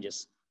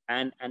challenges,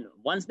 and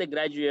once they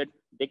graduate,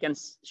 they can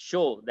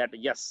show that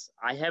yes,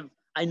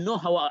 I know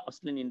how our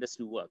Australian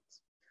industry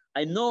works.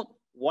 I know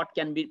what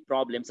can be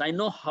problems. I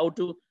know how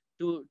to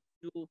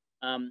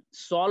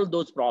solve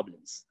those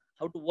problems,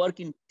 how to work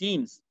in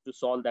teams to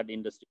solve that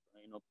industry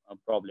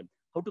problem,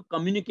 how to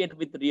communicate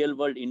with real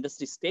world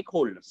industry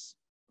stakeholders,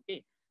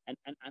 okay,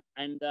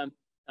 and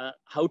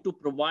how to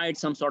provide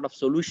some sort of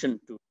solution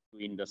to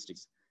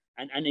industries.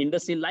 And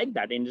industry like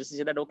that, industry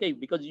say that, okay,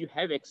 because you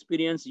have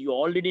experience, you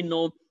already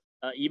know,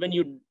 even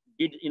you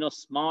did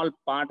small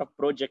part of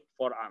project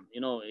for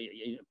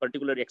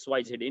particular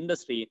XYZ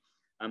industry,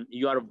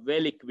 you are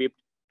well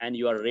equipped and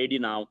you are ready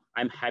now.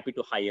 I'm happy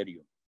to hire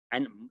you.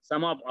 And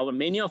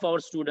many of our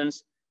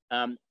students,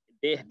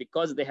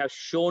 because they have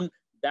shown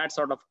that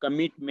sort of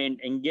commitment,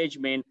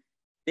 engagement,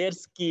 their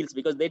skills,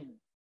 because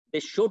they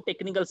show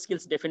technical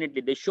skills,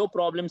 definitely, they show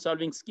problem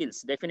solving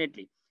skills,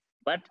 definitely,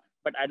 but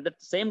at the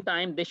same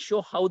time, they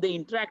show how they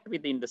interact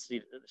with the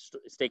industry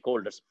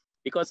stakeholders.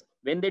 Because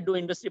when they do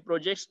industry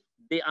projects,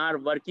 they are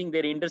working,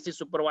 their industry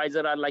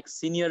supervisor are like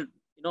senior,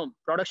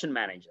 production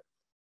manager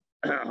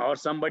or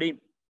somebody,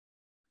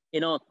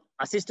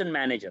 assistant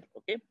manager,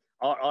 okay,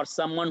 or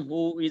someone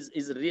who is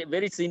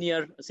very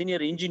senior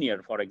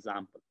engineer, for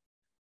example,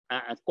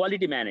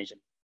 quality manager,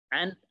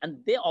 and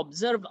they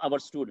observe our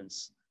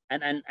students,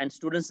 and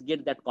students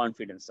get that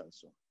confidence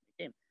also.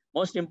 Okay,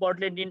 most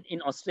importantly,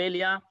 in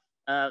Australia,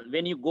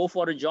 when you go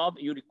for a job,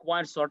 you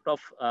require sort of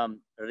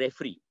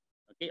referee,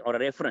 okay, or a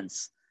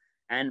reference.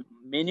 And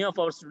many of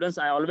our students,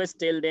 I always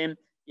tell them,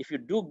 if you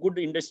do good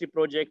industry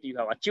project, you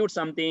have achieved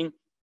something,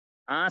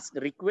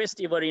 request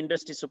your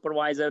industry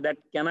supervisor that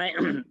can I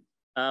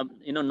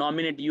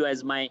nominate you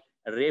as my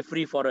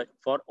referee for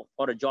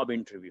a job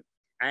interview.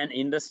 And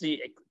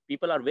industry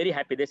people are very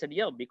happy. They said,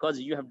 yeah, because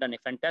you have done a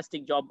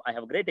fantastic job, I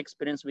have great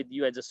experience with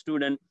you as a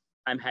student,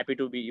 I'm happy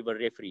to be your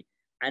referee.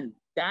 And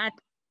that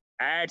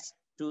adds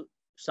to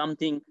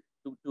something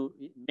to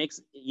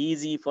makes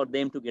easy for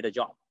them to get a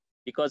job.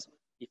 Because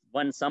if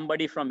when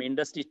somebody from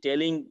industry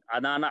telling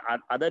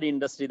other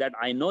industry that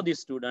I know this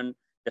student,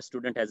 the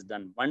student has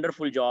done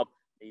wonderful job,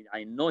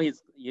 I know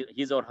his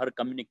or her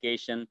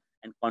communication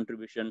and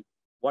contribution,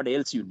 what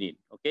else you need?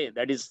 Okay,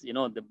 that is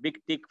the big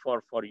tick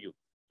for you.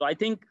 So I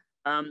think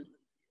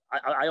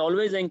I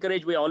always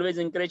encourage,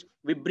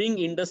 we bring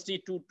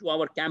industry to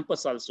our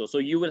campus also. So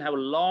you will have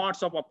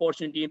lots of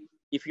opportunity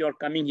if you are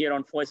coming here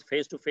on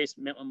face-to-face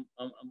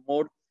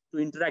mode to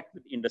interact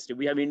with industry.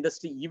 We have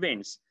industry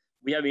events.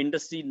 We have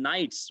industry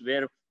nights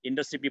where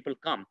industry people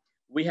come.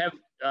 We have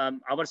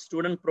our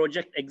student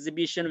project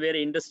exhibition where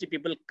industry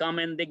people come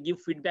and they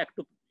give feedback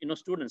to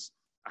students.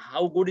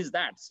 How good is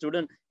that?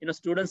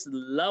 Students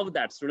love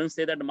that. Students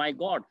say that, my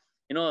God,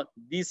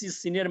 this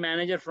is senior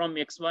manager from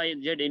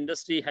XYZ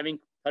industry having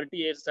 30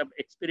 years of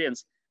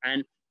experience,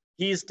 and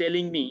he is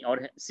telling me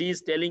or she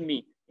is telling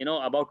me,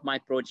 about my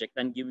project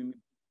and giving me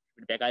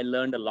feedback. I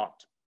learned a lot.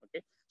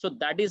 Okay, so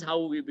that is how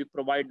we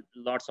provide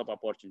lots of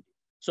opportunity.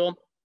 So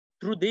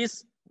through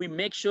this, we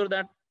make sure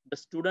that the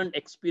student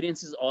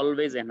experience is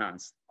always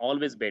enhanced,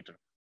 always better.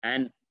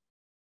 And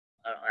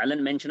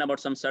Alan mentioned about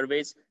some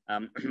surveys.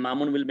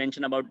 Mamun will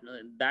mention about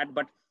that.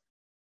 But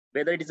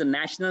whether it is a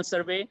national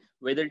survey,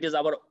 whether it is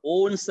our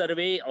own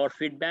survey or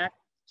feedback,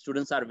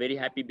 students are very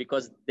happy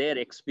because their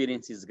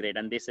experience is great.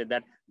 And they say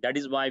that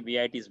is why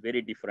VIT is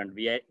very different.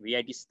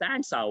 VIT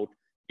stands out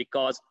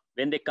because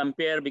when they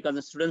compare, because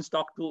the students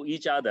talk to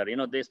each other,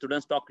 the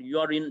students talk, you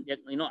are in,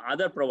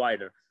 other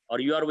provider, or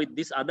you are with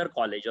this other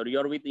college, or you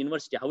are with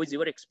university, how is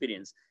your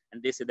experience?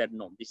 And they say that,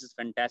 no, this is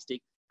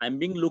fantastic. I'm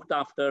being looked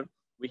after.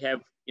 We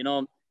have,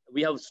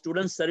 we have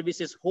student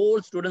services,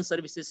 whole student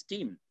services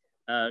team,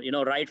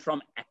 right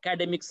from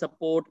academic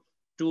support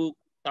to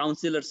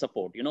counselor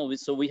support,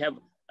 so we have,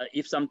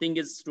 if something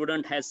is,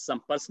 student has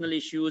some personal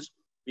issues,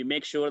 we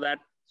make sure that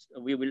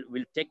we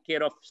will take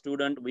care of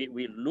student,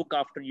 we look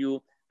after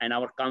you, and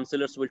our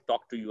counselors will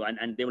talk to you,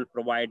 and they will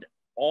provide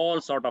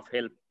all sort of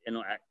help,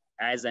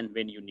 as and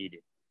when you need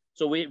it.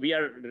 So we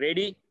are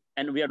ready,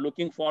 and we are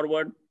looking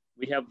forward.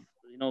 We have,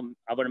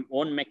 our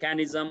own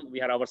mechanism, we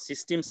have our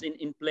systems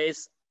in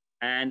place,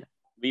 and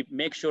we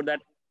make sure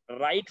that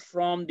right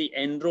from the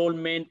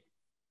enrollment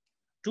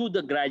to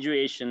the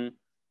graduation,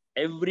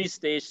 every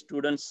stage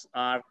students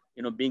are,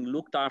 being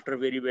looked after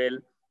very well,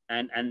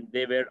 and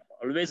they were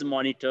always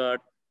monitored,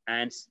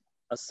 and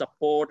a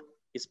support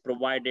is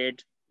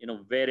provided,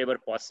 wherever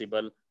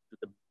possible, to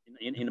the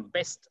in the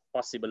best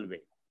possible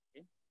way.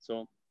 Okay?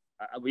 So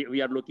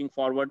we are looking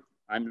forward.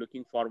 I'm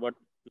looking forward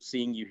to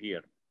seeing you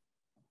here.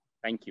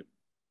 Thank you.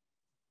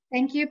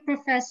 Thank you,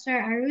 Professor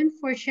Arun,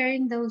 for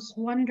sharing those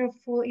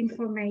wonderful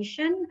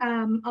information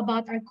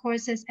about our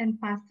courses and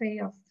pathway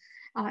of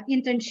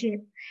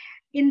internship.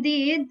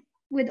 Indeed,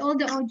 with all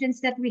the audience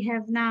that we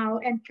have now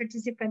and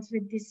participants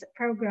with this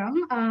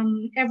program,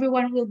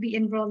 everyone will be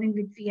enrolling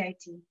with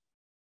VIT.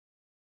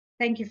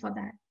 Thank you for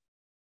that.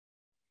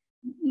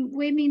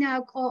 We may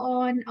now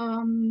call on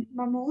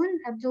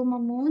Abdul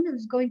Mamoon,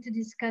 who's going to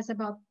discuss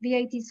about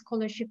VIT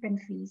scholarship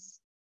and fees.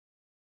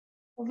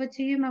 Over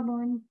to you,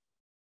 Mamoon.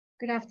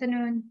 Good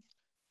afternoon.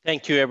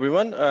 Thank you,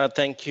 everyone.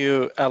 Thank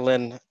you,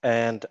 Alan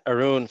and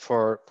Arun,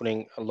 for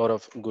putting a lot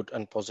of good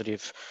and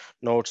positive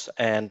notes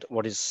and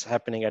what is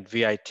happening at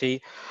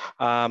VIT.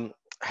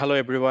 Hello,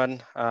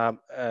 everyone.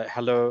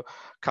 Hello,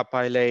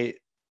 Kapaile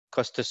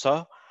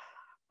Kostesa.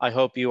 I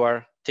hope you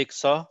are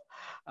Tiksa.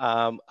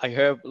 I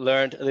have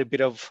learned a little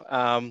bit of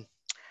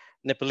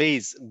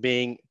Nepalese,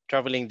 being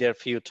traveling there a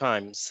few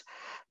times.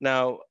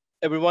 Now,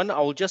 everyone, I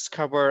will just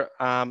cover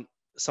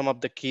some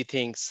of the key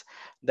things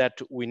that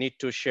we need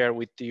to share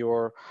with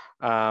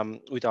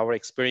with our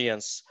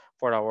experience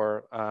for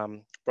our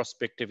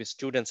prospective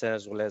students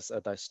as well as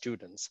the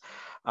students.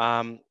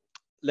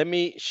 Let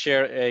me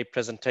share a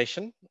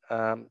presentation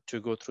to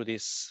go through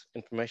this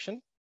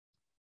information.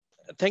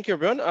 Thank you,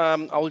 everyone.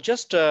 I will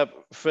just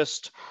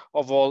first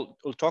of all,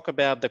 we'll talk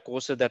about the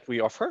courses that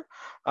we offer.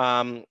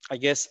 I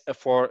guess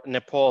for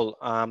Nepal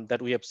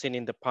that we have seen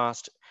in the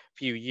past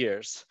few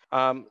years.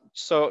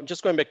 So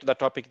just going back to the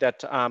topic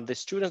that the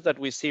students that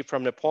we see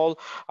from Nepal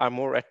are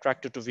more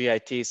attracted to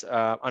VIT's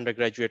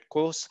undergraduate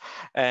course.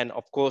 And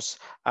of course,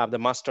 the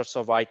Masters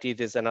of IT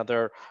is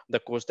the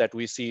course that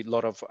we see a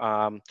lot of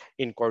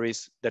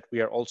inquiries that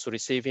we are also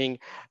receiving.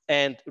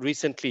 And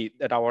recently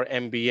at our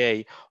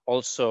MBA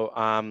also,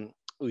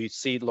 we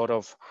see a lot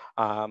of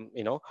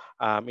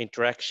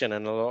interaction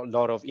and a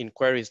lot of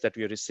inquiries that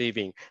we are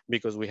receiving,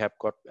 because we have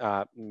got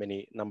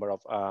many number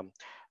of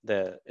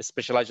the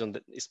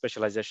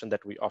specialization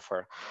that we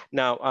offer.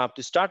 Now,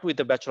 to start with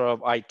the Bachelor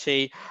of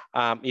IT,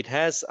 it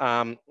has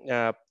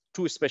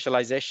two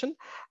specialization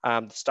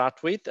to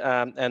start with,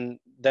 and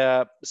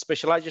the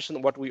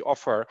specialization what we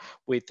offer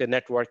with the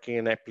networking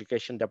and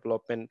application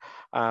development,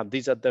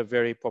 these are the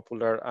very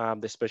popular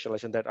the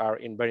specialization that are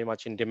very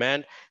much in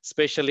demand,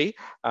 especially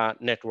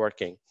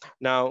networking.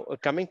 Now,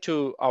 coming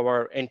to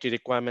our entry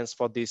requirements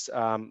for this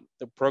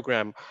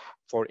program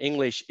for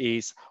English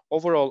is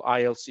overall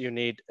IELTS, you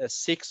need a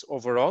 6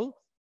 overall,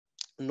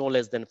 no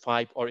less than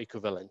 5 or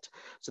equivalent.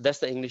 So that's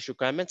the English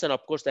requirements, and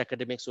of course the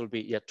academics will be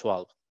year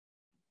 12.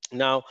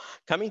 Now,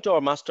 coming to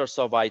our Masters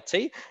of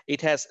IT,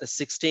 it has a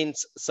 16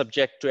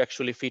 subject to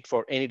actually fit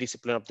for any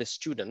discipline of the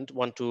student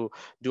want to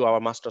do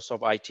our Masters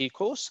of IT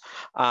course.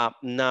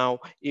 Now,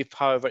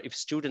 however, if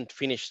student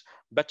finish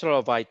Bachelor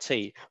of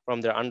IT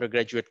from their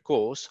undergraduate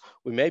course,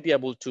 we may be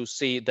able to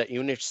see the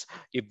units,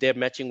 if they're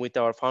matching with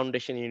our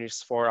foundation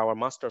units for our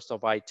Masters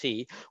of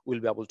IT, we'll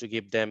be able to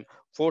give them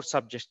 4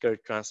 subject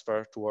credit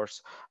transfer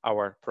towards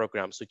our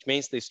programs, which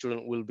means the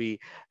student will be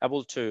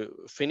able to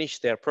finish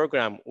their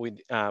program with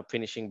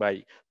finishing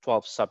by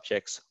 12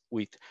 subjects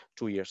with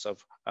 2 years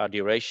of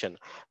duration.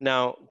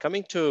 Now,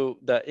 coming to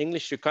the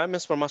English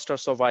requirements for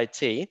Masters of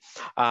IT,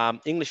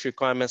 English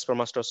requirements for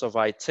Masters of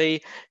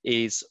IT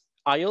is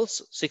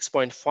IELTS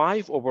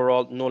 6.5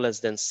 overall, no less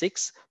than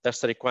 6.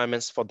 That's the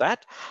requirements for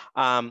that.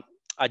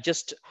 I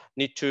just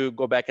need to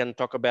go back and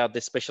talk about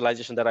the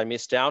specialization that I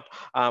missed out.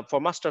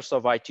 For Masters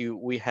of IT,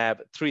 we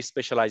have 3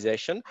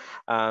 specialization,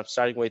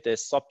 starting with the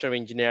software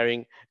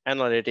engineering,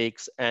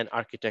 analytics, and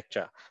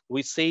architecture.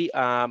 We see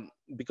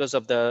because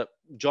of the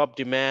job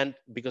demand,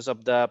 because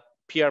of the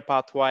PR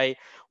pathway,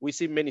 we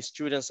see many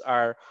students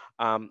are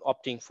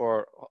opting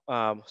for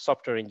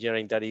software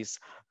engineering that is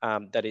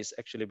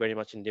actually very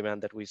much in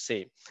demand that we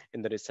see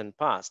in the recent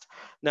past.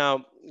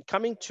 Now,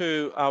 coming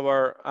to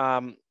our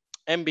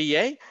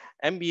MBA,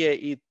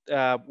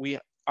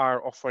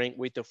 are offering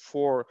with the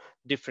 4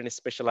 different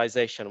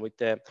specialization. With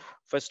the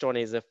first one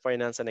is a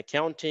finance and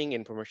accounting,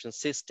 information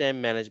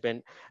system,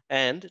 management,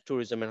 and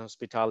tourism and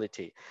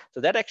hospitality.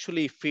 So that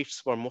actually fits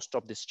for most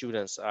of the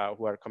students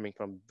who are coming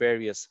from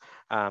various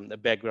the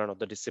background of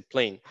the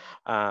discipline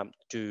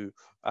to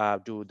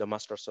do the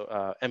master's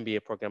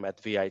MBA program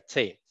at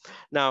VIT.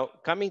 Now,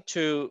 coming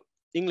to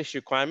English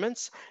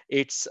requirements,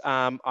 it's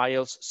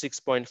IELTS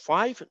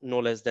 6.5, no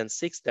less than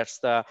 6. That's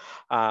the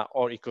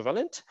or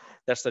equivalent.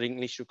 That's the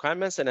English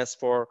requirements. And as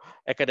for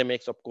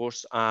academics, of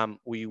course,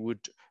 we would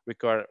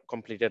require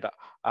completed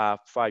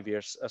 5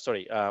 years,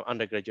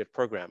 undergraduate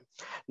program.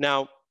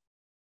 Now,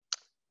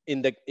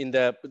 in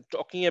the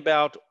talking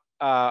about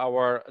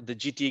the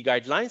GT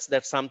guidelines,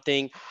 that's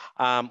something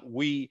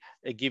we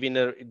give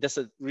in that's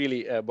a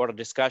really broader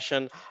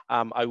discussion.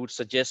 I would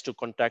suggest to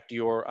contact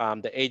your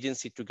the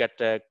agency to get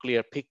a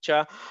clear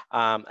picture,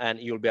 and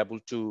you'll be able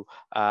to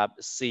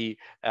see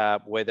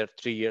whether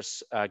 3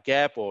 years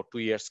gap or 2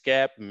 years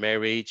gap,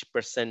 marriage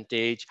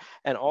percentage,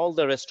 and all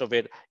the rest of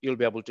it. You'll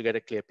be able to get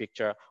a clear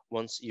picture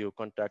once you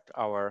contact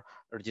our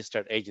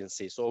registered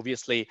agency. So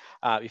obviously,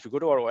 if you go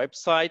to our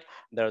website,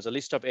 there's a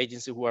list of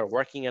agencies who are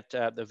working at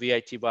the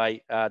VIT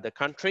by the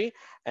country,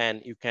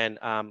 and you can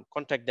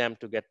contact them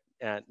to get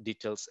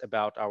details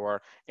about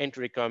our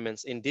entry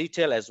requirements in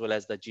detail, as well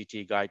as the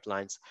GT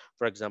guidelines.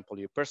 For example,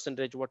 your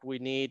percentage, what we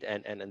need,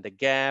 and the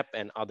gap,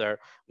 and other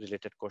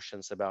related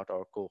questions about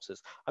our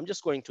courses. I'm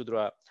just going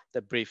to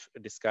the brief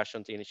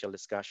discussions, the initial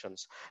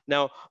discussions.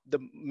 Now, the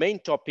main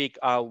topic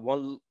I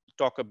will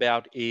talk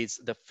about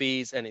is the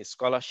fees and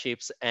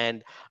scholarships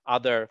and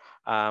other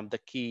the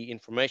key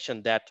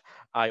information that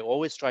I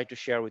always try to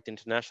share with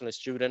international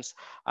students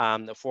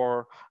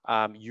for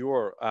at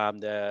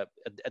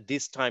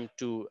this time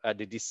to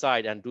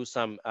decide and do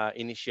some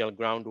initial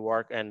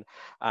groundwork and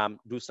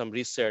do some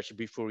research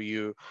before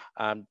you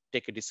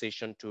take a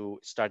decision to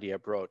study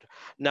abroad.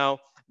 Now,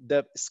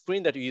 the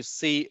screen that you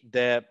see,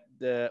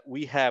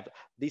 we have,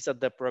 these are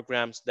the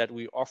programs that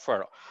we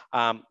offer.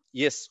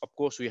 Yes, of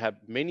course, we have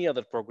many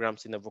other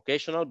programs in the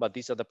vocational, but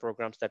these are the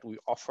programs that we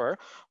offer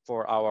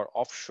for our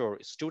offshore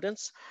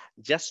students,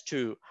 just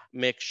to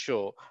make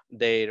sure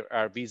there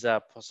are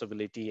visa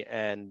possibility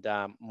and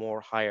more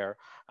higher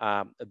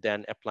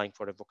than applying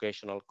for a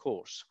vocational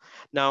course.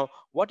 Now,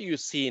 what you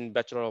see in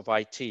Bachelor of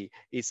IT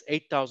is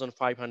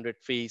 8,500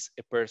 fees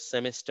per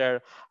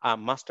semester,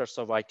 Masters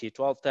of IT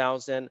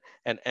 12,000,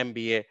 and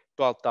MBA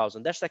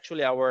 12,000. That's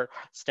actually our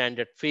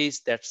standard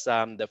fees. That's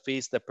the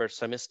fees that per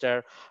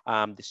semester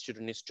the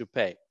student needs to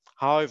pay.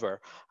 However,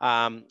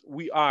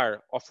 we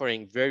are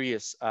offering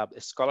various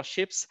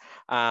scholarships.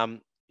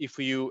 If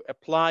you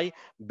apply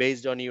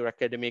based on your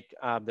academic,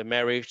 the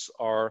merits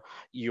or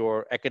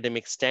your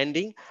academic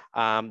standing,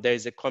 there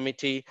is a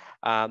committee,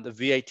 the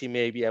VIT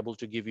may be able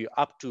to give you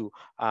up to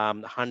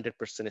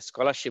 100%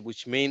 scholarship,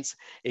 which means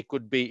it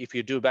could be, if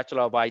you do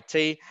Bachelor of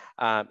IT,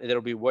 there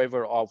will be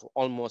waiver of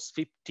almost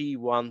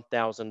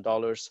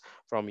 $51,000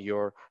 from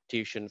your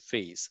tuition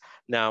fees.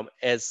 Now,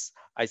 as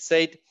I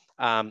said,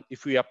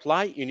 if we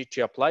apply, you need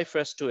to apply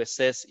first to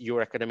assess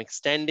your academic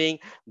standing.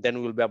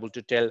 Then we'll be able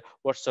to tell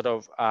what sort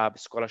of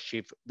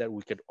scholarship that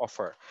we could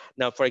offer.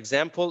 Now, for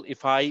example,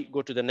 if I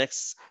go to the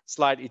next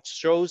slide, it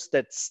shows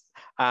that's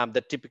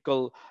the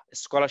typical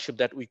scholarship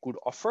that we could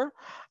offer.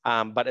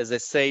 But as I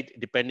said,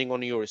 depending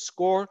on your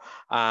score,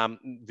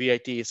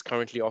 VIT is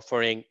currently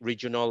offering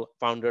regional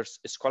founders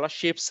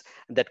scholarships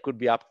that could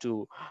be up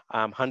to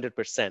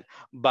 100%.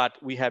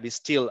 But we have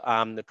still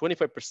the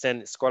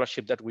 25%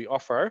 scholarship that we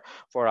offer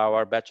for our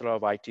Bachelor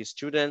of IT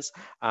students,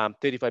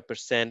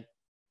 35%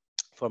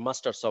 for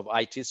Masters of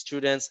IT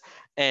students,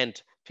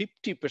 and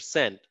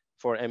 50%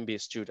 for MBA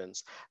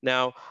students.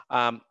 Now,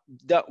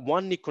 the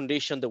one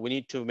condition that we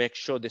need to make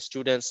sure the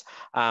students,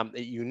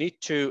 you need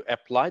to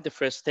apply the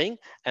first thing,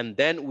 and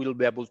then we'll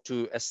be able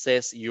to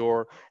assess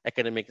your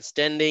academic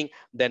standing.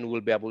 Then we'll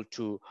be able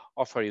to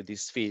offer you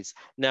these fees.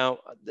 Now,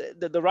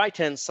 the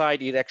right-hand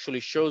side, it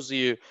actually shows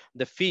you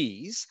the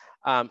fees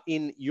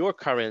in your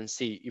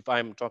currency. If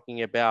I'm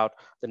talking about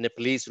the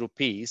Nepalese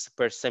rupees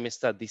per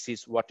semester, this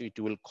is what it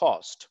will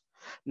cost.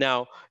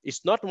 Now,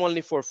 it's not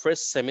only for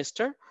first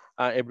semester,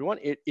 everyone,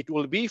 it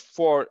will be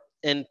for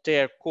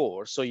entire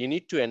course. So you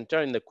need to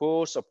enter in the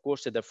course, of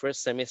course, at the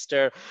first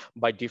semester.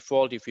 By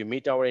default, if you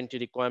meet our entry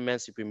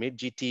requirements, if you meet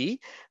GTE,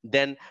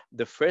 then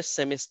the first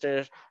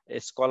semester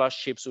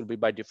scholarships will be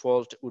by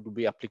default would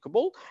be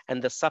applicable,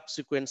 and the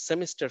subsequent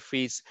semester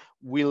fees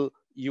you'll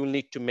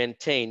need to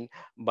maintain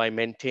by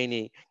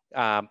maintaining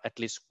at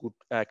least good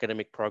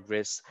academic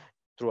progress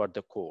throughout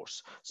the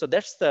course. So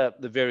that's the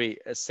very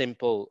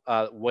simple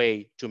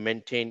way to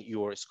maintain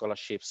your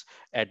scholarships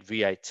at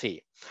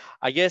VIT.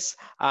 I guess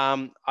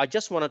I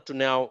just wanted to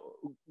now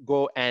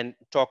go and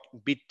talk a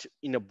bit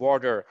in a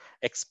broader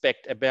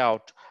aspect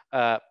about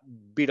a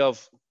bit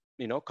of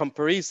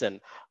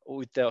comparison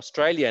with the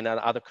Australian and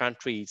other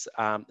countries,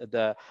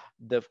 the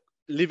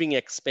living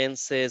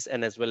expenses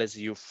and as well as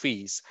your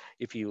fees,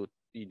 if you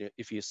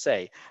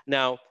say.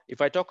 Now,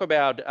 if I talk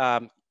about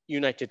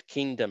United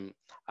Kingdom,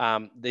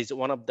 There's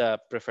one of the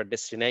preferred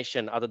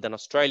destination other than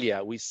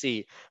Australia. We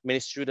see many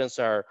students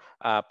are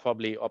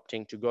probably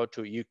opting to go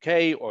to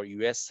UK or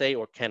USA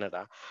or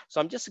Canada.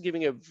 So I'm just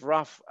giving a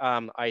rough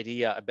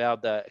idea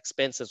about the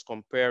expenses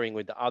comparing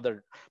with the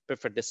other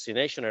preferred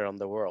destination around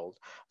the world.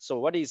 So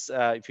what is,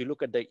 if you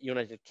look at the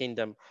United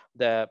Kingdom,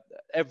 the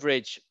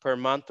average per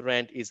month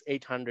rent is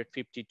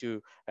 850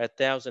 to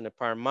 1,000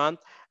 per month,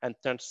 and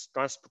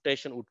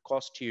transportation would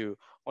cost you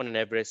on an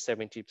average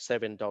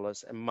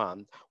 $77 a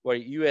month, where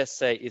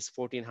USA is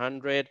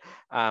 1,400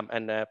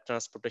 and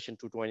transportation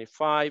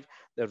 225.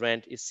 The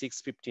rent is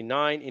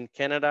 659 in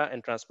Canada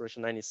and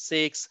transportation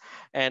 96.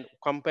 And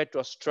compared to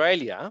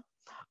Australia,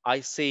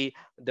 I see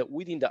that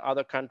within the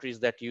other countries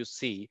that you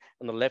see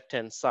on the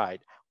left-hand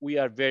side, we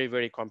are very,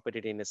 very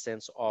competitive in the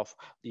sense of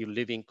your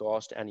living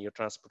cost and your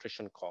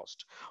transportation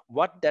cost.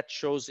 What that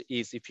shows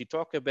is if you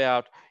talk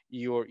about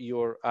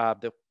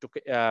the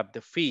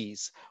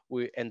fees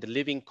and the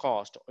living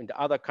cost in the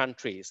other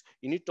countries,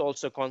 you need to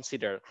also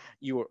consider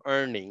your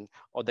earning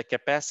or the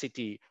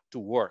capacity to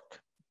work.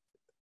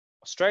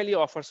 Australia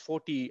offers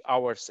 40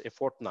 hours a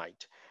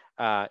fortnight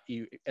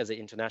as an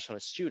international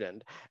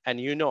student, and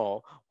you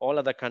know all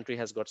other country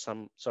has got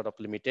some sort of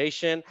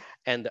limitation,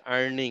 and the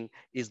earning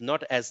is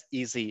not as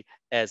easy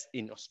as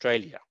in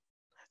Australia.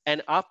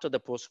 And after the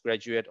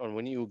postgraduate, or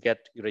when you get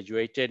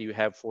graduated, you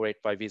have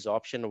 485 visa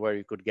option where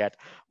you could get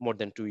more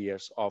than 2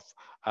 years of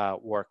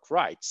work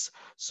rights.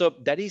 So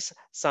that is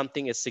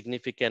something a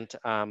significant,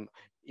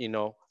 you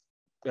know,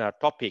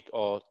 topic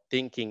or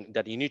thinking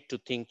that you need to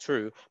think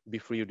through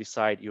before you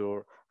decide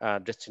your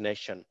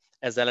destination.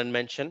 As Alan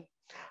mentioned,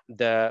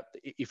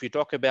 if you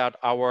talk about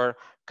our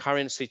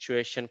current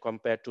situation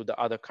compared to the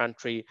other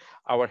country,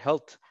 our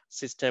health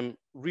system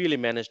really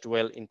managed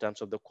well in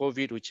terms of the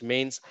COVID, which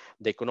means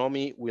the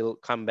economy will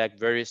come back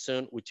very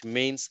soon, which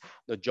means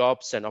the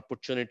jobs and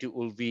opportunity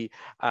will be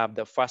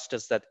the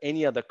fastest that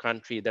any other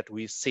country that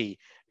we see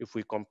if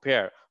we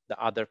compare the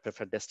other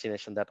preferred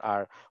destination that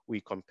are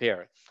we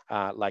compare,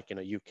 like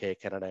UK,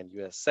 Canada, and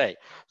USA.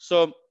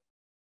 So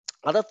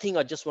other thing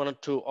I just wanted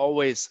to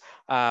always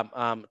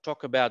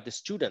talk about the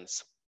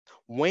students.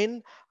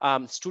 When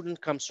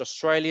student comes to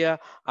Australia,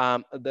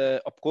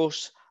 of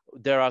course,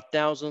 there are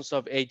thousands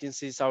of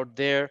agencies out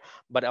there,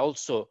 but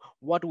also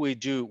what we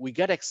do, we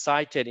get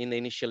excited in the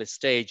initial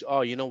stage.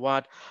 Oh, you know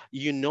what?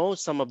 You know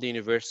some of the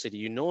university,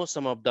 you know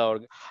some of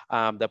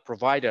the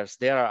providers,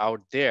 they are out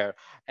there,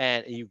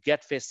 and you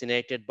get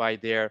fascinated by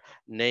their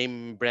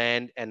name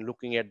brand and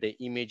looking at the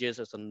images.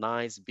 It's a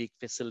nice big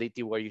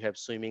facility where you have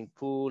swimming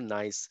pool,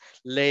 nice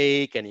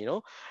lake, and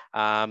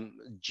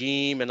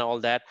gym and all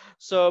that.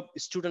 So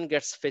student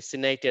gets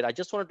fascinated. I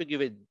just wanted to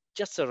give it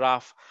just a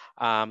rough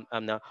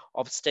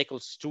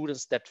obstacles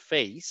students that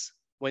face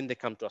when they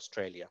come to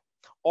Australia,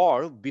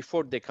 or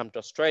before they come to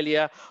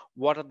Australia.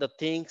 What are the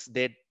things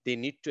that they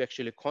need to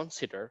actually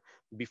consider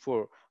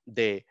before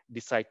they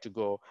decide to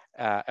go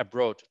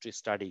abroad to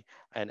study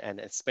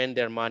and spend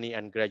their money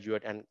and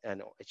graduate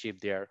and achieve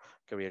their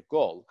career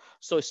goal.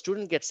 So a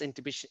student gets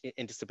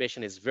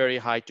anticipation is very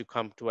high to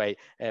come to a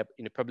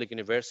public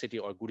university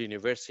or good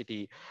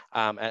university.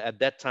 At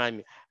that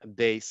time,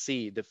 they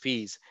see the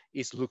fees,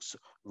 it looks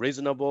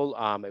reasonable.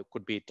 It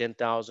could be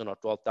 $10,000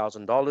 or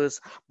 $12,000.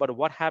 But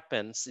what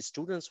happens,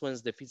 students,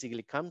 once they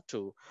physically come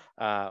to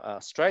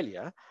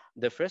Australia,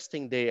 the first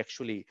thing they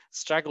actually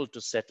struggle to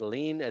settle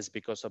in is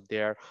because of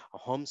their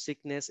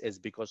homesickness, is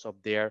because of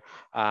their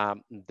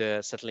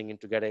the settling in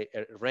to get a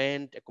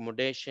rent,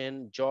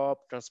 accommodation, job,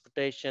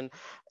 transportation,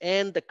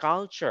 and the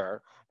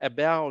culture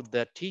about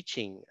the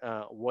teaching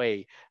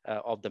way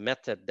of the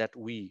method that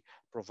we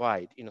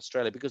provide in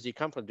Australia, because you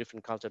come from a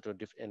different culture to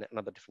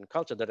another different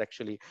culture that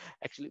actually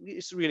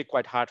it's really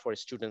quite hard for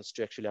students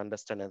to actually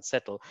understand and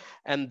settle.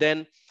 And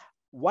then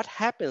what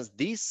happens,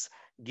 this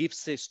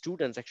gives the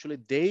students actually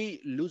they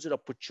lose an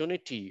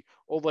opportunity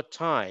over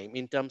time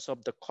in terms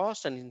of the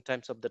cost and in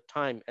terms of the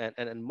time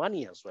and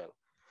money as well.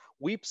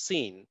 We've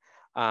seen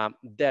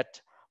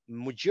that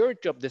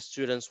majority of the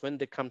students, when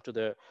they come to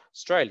the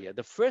Australia,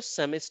 the first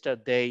semester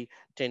they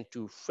tend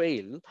to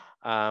fail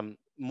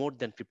more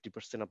than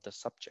 50% of the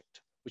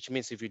subject, which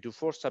means if you do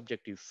 4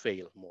 subjects, you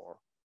fail more.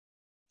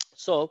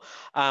 So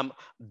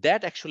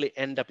that actually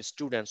end up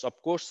students, of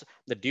course,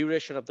 the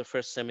duration of the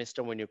first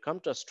semester when you come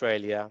to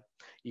Australia,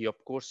 you,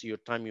 of course, you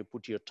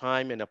put your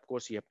time, and of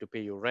course you have to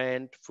pay your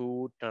rent,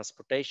 food,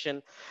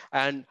 transportation.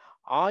 And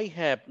I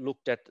have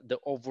looked at the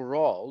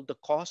overall, the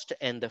cost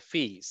and the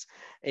fees.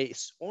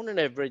 On an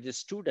average, a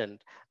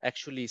student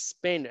actually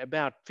spend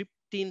about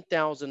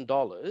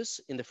 $15,000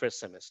 in the first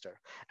semester.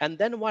 And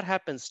then what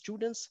happens,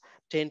 students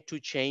tend to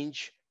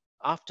change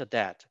after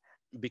that,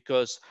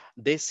 because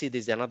they see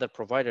there's another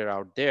provider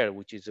out there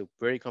which is a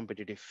very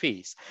competitive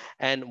fees.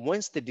 And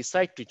once they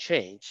decide to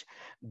change,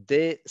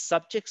 the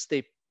subjects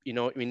they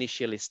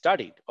initially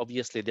studied,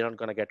 obviously they're not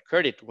going to get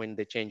credit when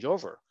they change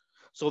over.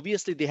 So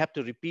obviously they have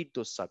to repeat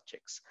those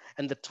subjects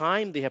and the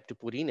time they have to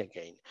put in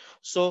again.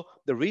 So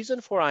the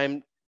reason for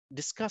I'm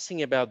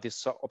discussing about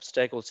these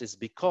obstacles is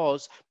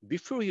because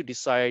before you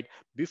decide,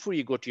 before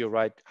you go to your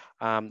right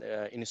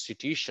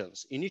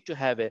institutions, you need to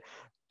have a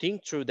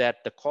think through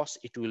that the cost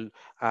it will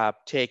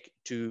take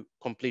to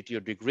complete your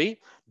degree.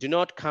 Do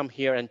not come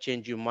here and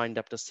change your mind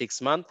after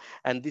 6 months.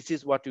 And this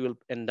is what you will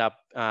end up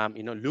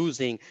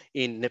losing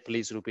in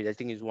Nepalese rupees. I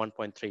think it's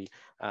 $1.3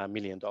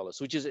 million,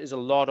 which is a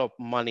lot of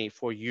money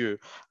for you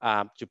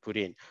to put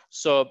in.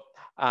 So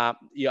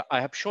yeah,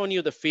 I have shown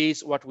you the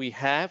fees, what we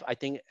have. I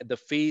think the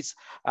fees,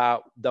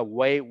 the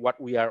way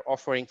what we are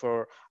offering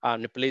for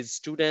Nepalese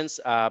students,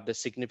 the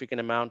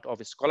significant amount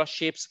of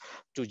scholarships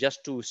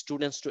to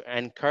students to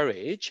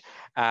encourage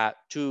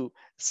to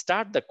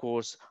start the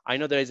course. I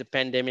know there is a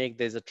pandemic,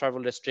 there's a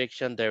travel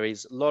restriction, there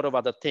is a lot of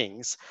other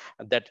things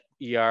that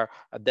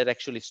that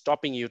actually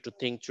stopping you to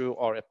think through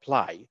or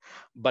apply.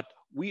 But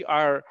we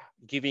are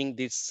giving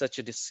such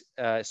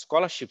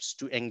scholarships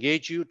to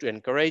engage you, to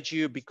encourage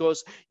you,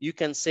 because you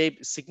can save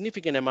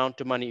significant amount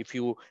of money if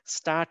you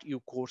start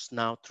your course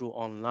now through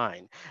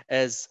online.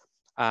 As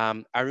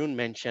Arun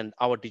mentioned,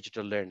 our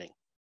digital learning.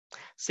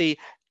 See,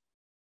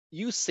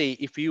 you say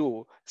if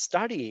you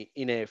study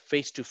in a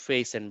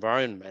face-to-face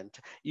environment,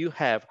 you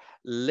have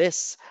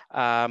less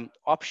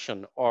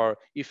option, or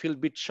you feel a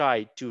bit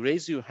shy to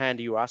raise your hand,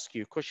 you ask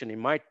you a question. You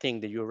might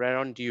think that you're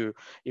around you,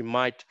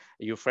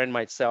 your friend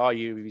might say, oh,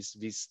 it's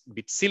a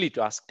bit silly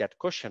to ask that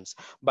questions.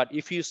 But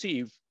if you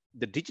see,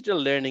 the digital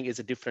learning is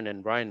a different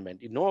environment.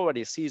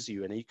 Nobody sees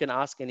you and you can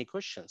ask any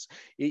questions.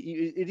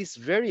 It is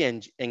very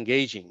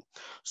engaging.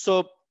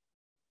 So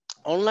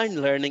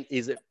online learning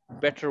is a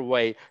better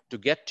way to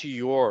get to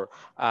your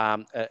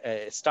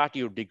start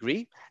your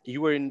degree.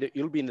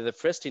 You'll be in the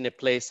first in a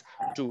place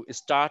to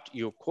start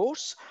your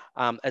course,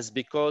 as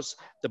because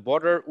the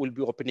border will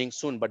be opening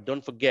soon. But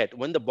don't forget,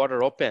 when the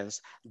border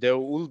opens, there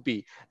will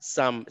be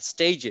some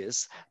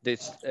stages.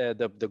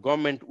 The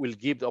government will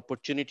give the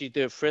opportunity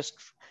to first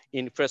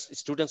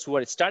students who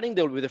are starting.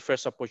 There will be the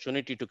first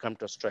opportunity to come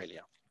to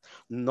Australia,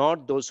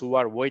 not those who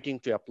are waiting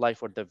to apply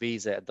for the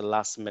visa at the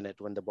last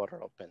minute when the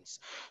border opens.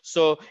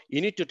 So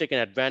you need to take an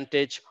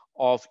advantage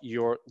of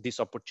this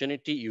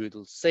opportunity. You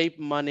will save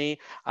money.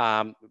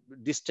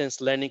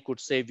 Distance learning could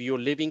save your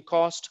living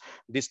cost.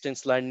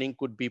 Distance learning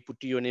could be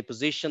put you in a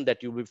position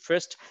that you will be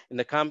first in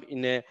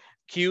a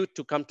queue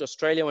to come to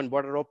Australia when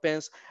border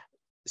opens.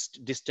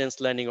 Distance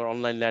learning or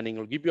online learning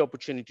will give you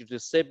opportunity to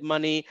save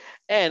money.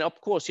 And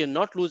of course, you're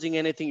not losing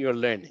anything, you're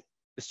learning.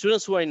 The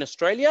students who are in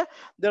Australia,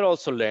 they're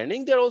also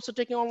learning. They're also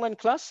taking online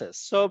classes.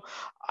 So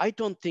I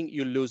don't think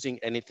you're losing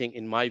anything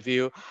in my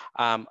view.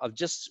 I'm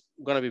just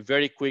going to be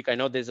very quick. I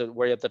know there's a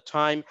worry at the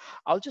time.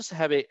 I'll just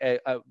have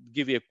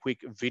give you a quick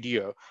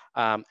video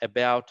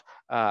about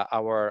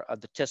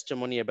the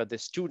testimony about the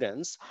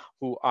students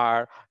who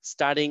are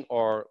studying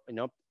or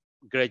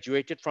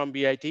graduated from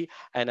VIT,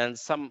 and then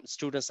some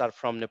students are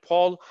from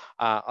Nepal.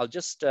 I'll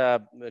just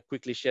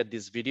quickly share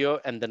this video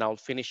and then I'll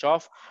finish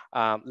off.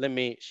 Let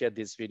me share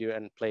this video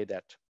and play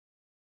that.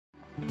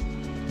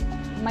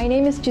 My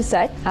name is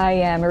Gisette. I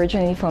am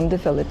originally from the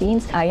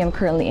Philippines. I am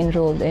currently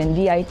enrolled in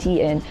VIT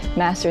and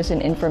Masters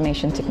in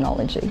Information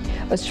Technology.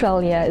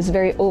 Australia is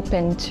very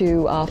open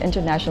to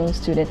international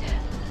students.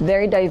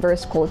 Very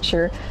diverse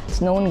culture. It's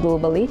known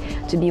globally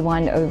to be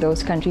one of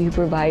those countries who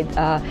provide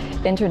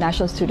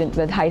international students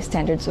with high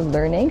standards of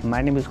learning.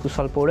 My name is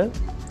Kushal Podel.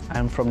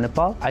 I'm from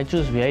Nepal. I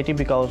choose VIT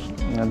because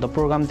the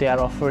program they are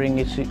offering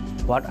is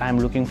what I'm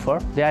looking for.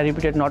 They are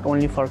reputed not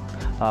only for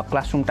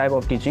classroom type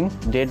of teaching,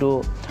 they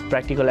do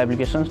practical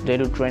applications, they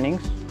do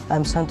trainings.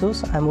 I'm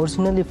Santosh. I'm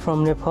originally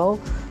from Nepal.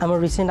 I'm a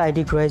recent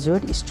ID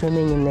graduate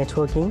streaming in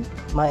networking.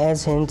 My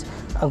agent,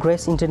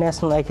 Grace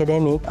International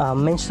Academic,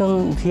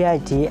 mentioned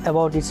VIT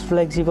about its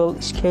flexible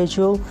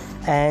schedule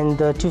and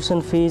the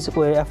tuition fees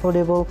were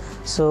affordable.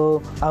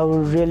 So I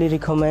would really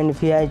recommend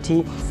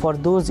VIT for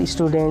those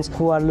students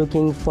who are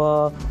looking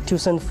for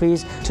tuition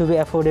fees to be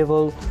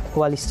affordable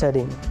while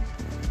studying.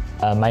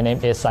 My name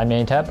is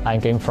Simon Tap.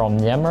 I'm coming from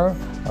Myanmar,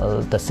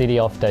 the city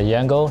of the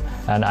Yangon,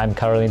 and I'm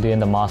currently doing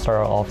the Master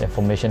of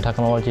Information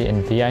Technology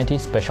in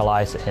VIT,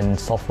 specialized in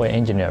software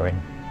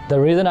engineering. The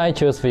reason I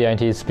chose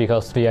VIT is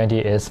because VIT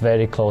is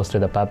very close to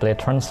the public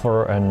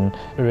transfer and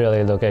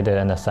really located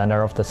in the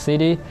center of the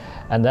city.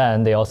 And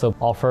then they also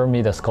offer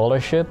me the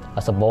scholarship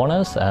as a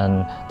bonus,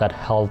 and that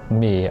helped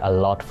me a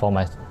lot for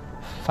my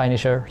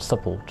financial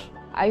support.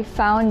 I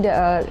found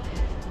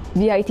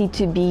VIT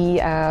to be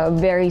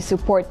very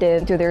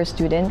supportive to their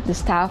students. The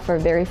staff are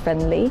very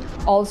friendly.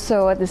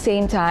 Also, at the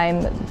same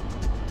time,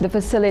 the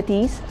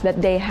facilities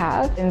that they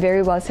have, I'm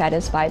very well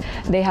satisfied.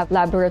 They have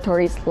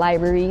laboratories,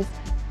 libraries.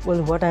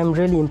 Well, what I'm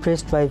really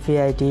impressed by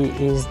VIT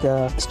is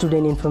the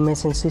student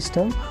information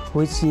system,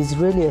 which is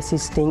really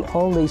assisting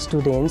all the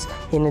students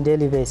in a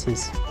daily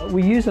basis.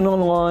 We use an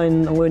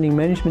online learning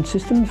management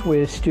system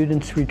where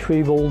students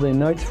retrieve all their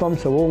notes from,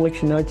 so all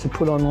lecture notes are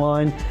put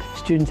online.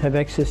 Students have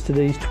access to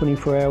these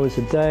 24 hours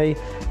a day.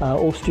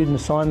 All student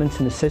assignments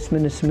and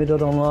assessment is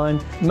submitted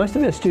online. Most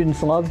of our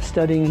students love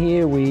studying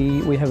here.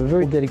 We have a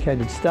very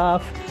dedicated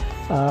staff.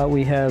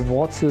 We have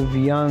lots of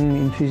young,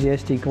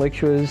 enthusiastic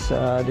lecturers.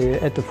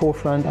 They're at the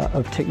forefront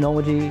of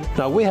technology.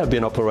 Now, we have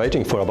been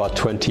operating for about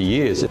 20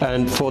 years,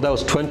 and for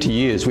those 20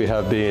 years we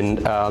have been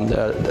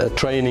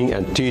training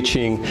and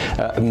teaching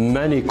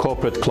many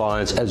corporate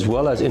clients as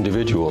well as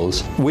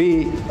individuals.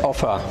 We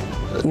offer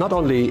not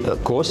only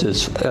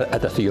courses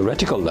at a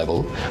theoretical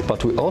level,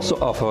 but we also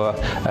offer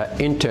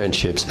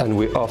internships, and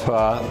we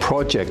offer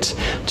projects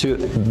to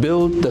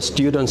build the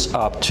students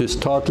up to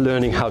start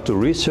learning how to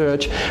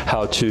research,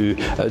 how to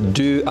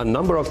do a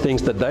number of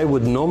things that they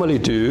would normally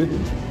do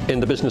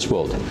in the business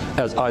world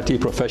as IT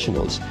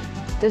professionals.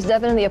 There's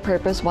definitely a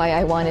purpose why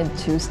I wanted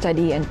to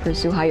study and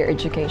pursue higher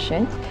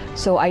education.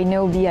 So I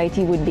know VIT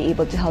would be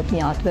able to help me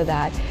out with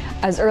that.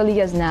 As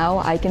early as now,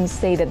 I can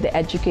say that the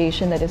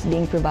education that is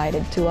being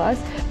provided to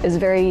us is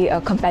very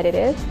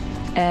competitive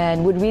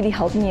and would really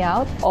help me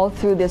out all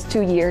through this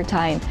 2-year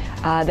time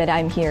that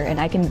I'm here, and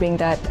I can bring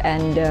that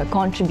and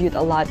contribute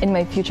a lot in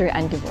my future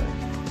endeavor.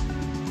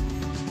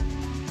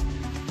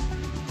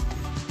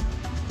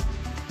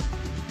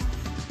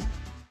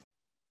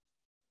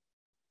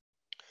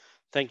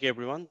 Thank you,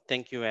 everyone.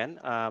 Thank you, Anne,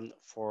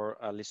 for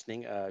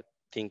listening. I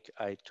think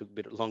I took a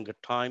bit longer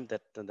time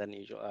than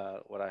usual,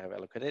 what I have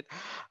allocated.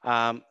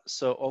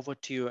 So over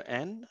to you,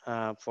 Anne,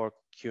 for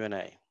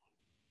Q&A.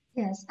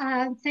 Yes,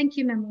 thank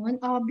you, Mamoon.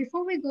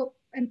 Before we go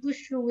and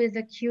push through with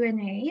the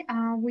Q&A,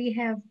 we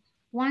have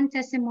one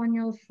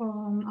testimonial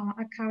from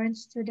a current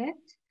student.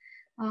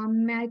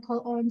 May I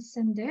call on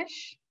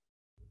Sandesh?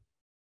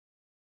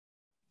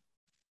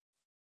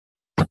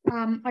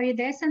 Are you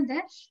there,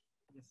 Sandesh?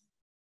 Yes.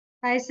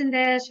 Hi,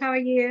 Sandesh. How are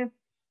you?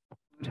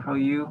 Good. How are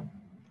you?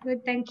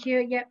 Good, thank you.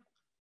 Yep.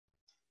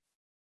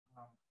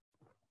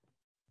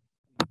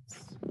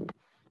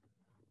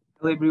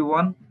 Hello,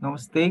 everyone.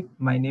 Namaste.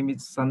 My name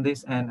is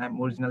Sandesh, and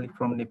I'm originally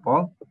from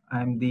Nepal.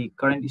 I'm the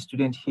current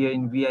student here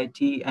in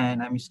VIT,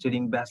 and I'm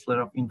studying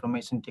Bachelor of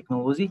Information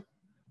Technology,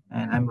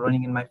 and I'm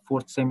running in my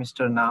 4th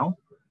semester now.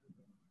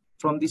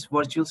 From this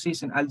virtual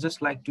session, I'll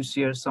just like to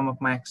share some of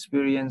my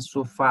experience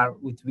so far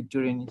with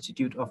Victorian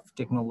Institute of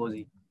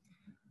Technology.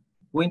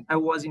 When I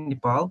was in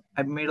Nepal,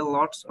 I made a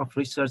lot of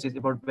researches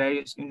about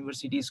various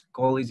universities,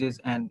 colleges,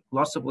 and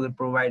lots of other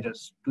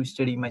providers to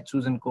study my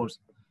chosen course.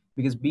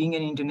 Because being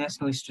an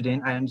international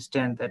student, I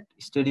understand that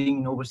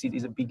studying in overseas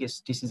is the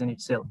biggest decision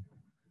itself.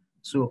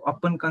 So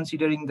upon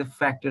considering the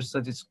factors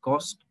such as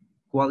cost,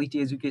 quality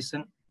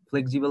education,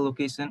 flexible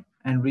location,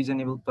 and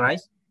reasonable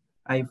price,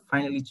 I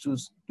finally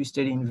choose to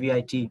study in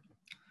VIT.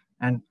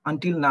 And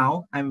until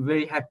now, I'm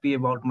very happy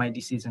about my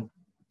decision.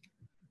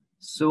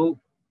 So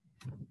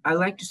I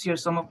like to share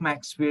some of my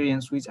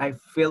experience which I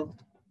felt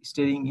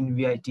studying in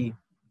VIT.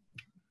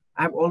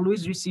 I've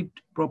always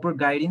received proper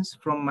guidance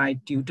from my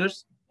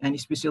tutors, and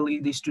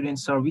especially the student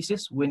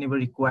services whenever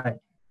required.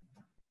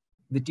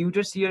 The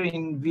tutors here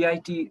in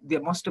VIT,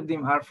 most of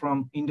them are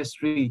from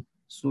industry.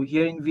 So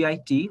here in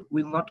VIT,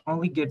 we'll not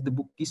only get the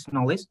bookish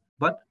knowledge,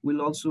 but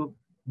we'll also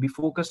be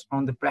focused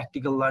on the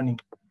practical learning.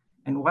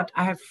 And what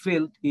I have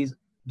felt is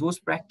those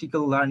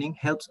practical learning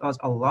helps us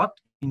a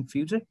lot in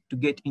future to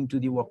get into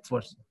the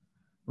workforce.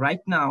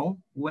 Right now,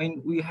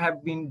 when we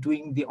have been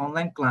doing the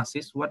online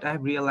classes, what I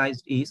have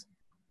realized is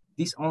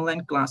these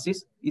online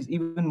classes is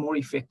even more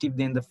effective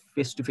than the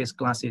face-to-face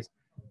classes.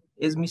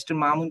 As Mr.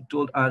 Mamoon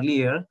told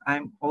earlier,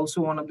 I'm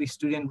also one of the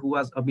students who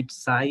was a bit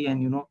shy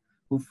and,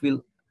 who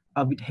feel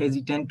a bit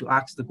hesitant to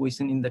ask the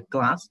question in the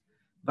class.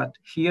 But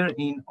here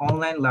in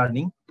online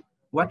learning,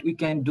 what we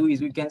can do is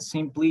we can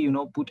simply,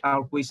 put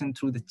our question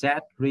through the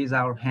chat, raise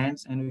our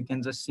hands, and we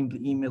can just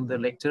simply email the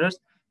lecturers,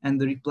 and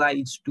the reply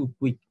is too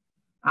quick.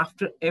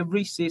 After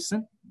every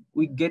session,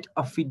 we get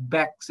a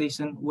feedback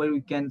session where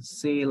we can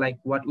say like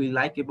what we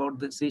like about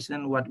the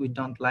session, what we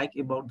don't like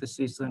about the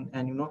session,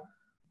 and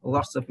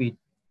lots of it.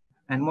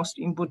 And most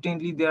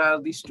importantly, there are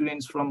the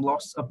students from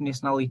lots of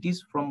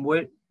nationalities from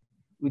where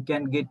we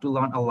can get to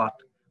learn a lot.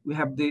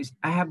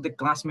 I have the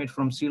classmates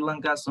from Sri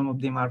Lanka, some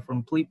of them are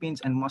from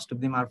Philippines, and most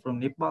of them are from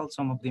Nepal,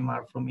 some of them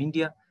are from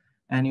India.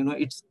 And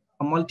it's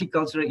a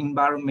multicultural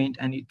environment,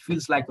 and it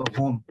feels like a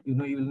home. You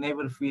will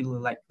never feel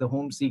like the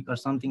homesick or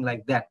something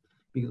like that,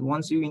 because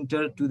once you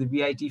enter to the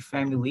VIT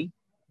family,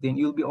 then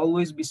you'll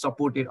always be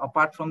supported.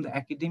 Apart from the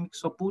academic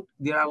support,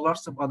 there are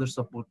lots of other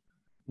support.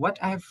 What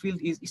I have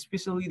felt is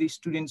especially the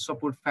student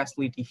support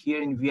facility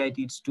here in VIT,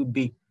 it's too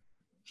big.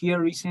 Here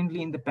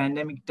recently in the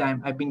pandemic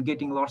time, I've been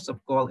getting lots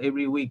of calls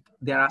every week.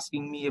 They're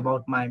asking me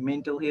about my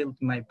mental health,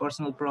 my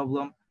personal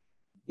problem.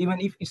 Even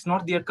if it's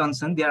not their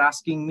concern, they're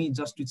asking me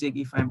just to check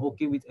if I'm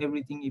okay with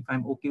everything, if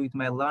I'm okay with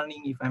my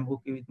learning, if I'm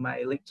okay with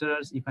my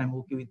lecturers, if I'm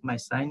okay with my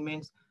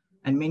assignments,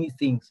 and many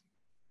things.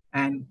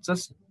 And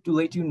just to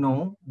let you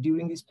know,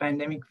 during this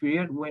pandemic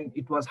period, when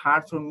it was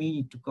hard for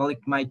me to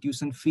collect my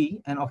tuition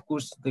fee, and of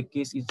course the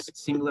case is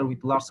similar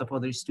with lots of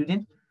other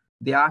students,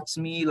 they asked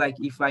me like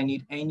if I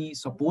need any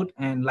support,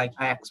 and like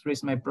I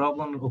express my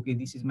problem. Okay,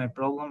 this is my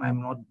problem.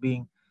 I'm not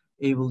being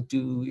able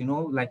to,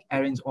 like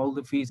arrange all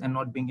the fees and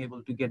not being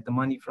able to get the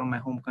money from my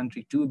home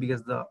country too,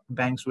 because the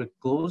banks were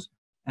closed.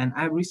 And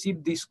I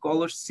received this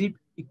scholarship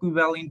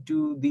equivalent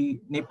to the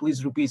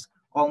Nepalese rupees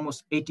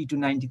almost 80 to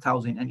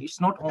 90,000. And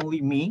it's not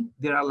only me,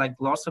 there are like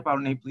lots of our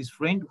Nepalese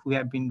friends who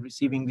have been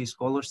receiving this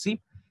scholarship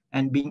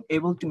and being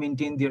able to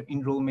maintain their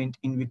enrollment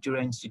in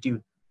Victorian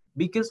Institute.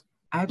 Because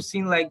I have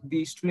seen like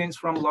the students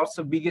from lots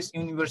of biggest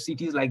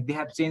universities, like they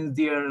have changed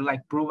their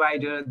like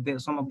provider.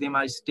 Some of them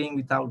are staying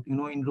without,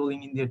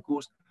 enrolling in their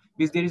course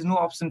because there is no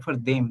option for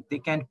them. They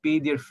can't pay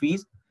their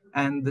fees.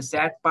 And the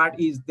sad part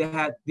is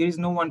there is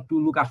no one to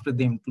look after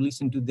them, to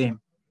listen to them.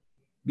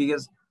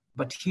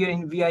 But here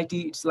in VIT,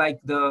 it's like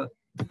the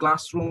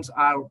classrooms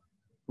are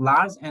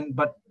large,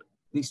 but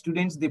the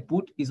students they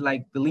put is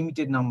like the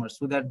limited numbers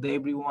so that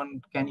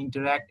everyone can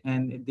interact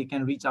and they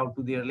can reach out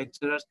to their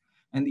lecturers.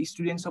 And the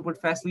student support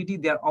facility,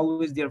 they are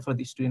always there for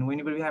the student.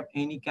 Whenever we have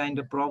any kind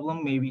of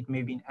problem, maybe it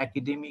may be in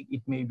academic,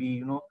 it may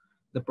be,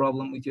 the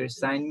problem with your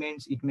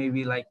assignments, it may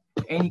be like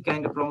any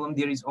kind of problem,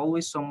 there is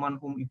always someone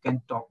whom you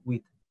can talk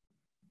with.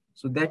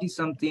 So that is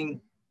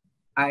something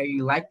I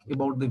like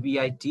about the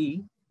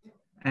VIT.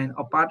 And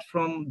apart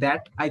from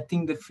that, I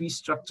think the fee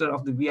structure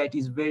of the VIT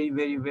is very,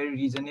 very, very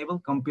reasonable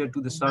compared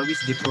to the service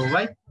they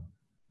provide.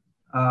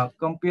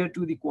 Compared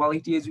to the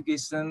quality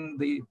education,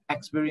 the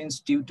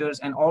experienced tutors,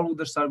 and all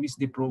other service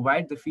they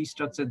provide, the fee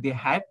structure they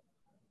have,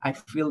 I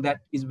feel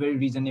that is very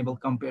reasonable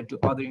compared to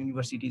other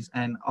universities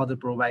and other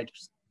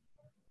providers.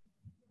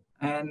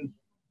 And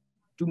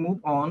to move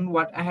on,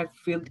 what I have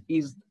felt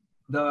is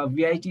the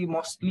VIT,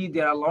 mostly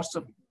there are lots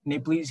of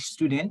Nepalese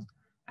students,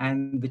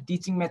 and the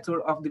teaching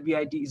method of the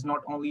VIT is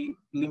not only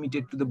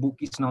limited to the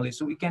bookish knowledge.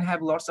 So we can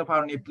have lots of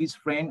our Nepalese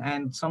friends,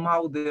 and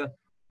somehow the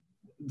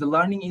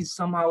learning is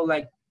somehow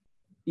like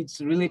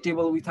it's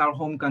relatable with our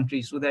home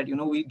country, so that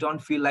we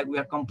don't feel like we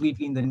are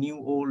completely in the new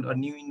old or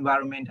new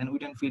environment, and we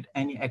don't feel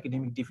any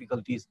academic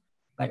difficulties.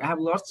 Like I have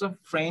lots of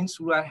friends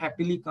who are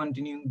happily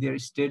continuing their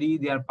study,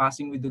 they are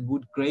passing with a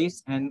good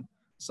grades, and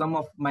some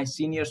of my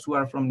seniors who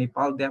are from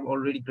Nepal, they have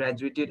already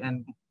graduated,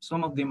 and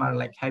some of them are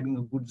like having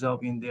a good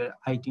job in their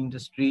IT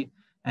industry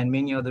and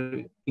many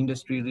other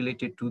industry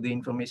related to the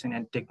information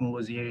and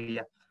technology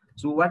area.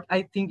 So what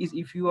I think is,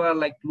 if you are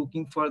like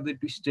looking further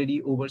to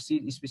study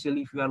overseas,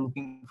 especially if you are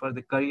looking for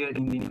the career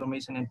in the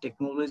information and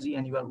technology,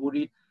 and you are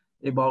worried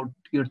about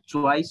your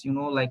choice,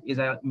 like as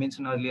I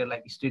mentioned earlier,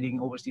 like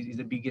studying overseas is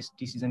the biggest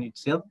decision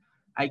itself,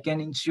 I can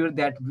ensure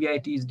that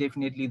VIT is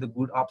definitely the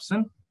good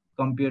option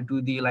compared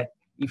to the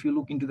if you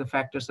look into the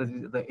factors such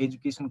as the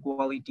education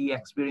quality,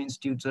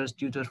 experienced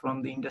tutors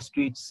from the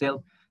industry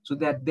itself, so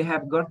that they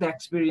have got the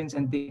experience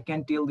and they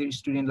can tell their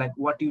student like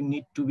what you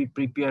need to be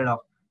prepared of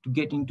to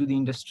get into the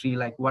industry,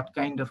 like what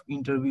kind of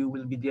interview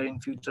will be there in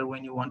future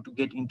when you want to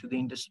get into the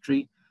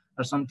industry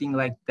or something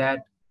like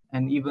that.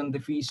 And even the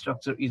fee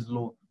structure is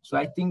low. So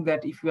I think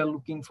that if you are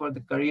looking for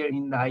the career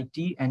in the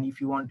IT and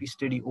if you want to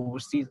study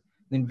overseas,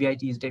 then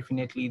VIT is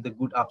definitely the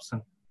good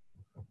option.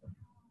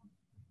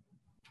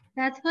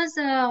 That was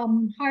a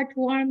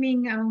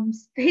heartwarming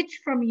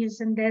speech from you,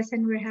 Sandesh,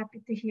 and we're happy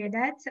to hear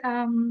that.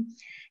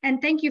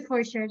 And thank you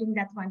for sharing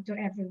that one to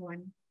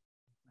everyone.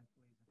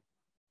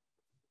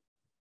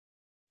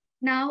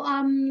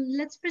 Now,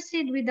 let's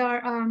proceed with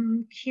our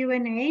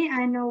Q&A.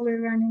 I know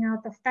we're running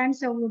out of time,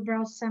 so we'll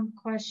browse some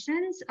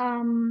questions.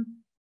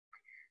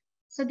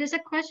 So there's a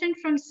question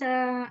from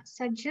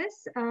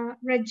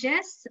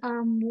Rajesh.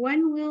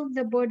 When will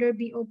the border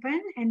be open,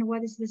 and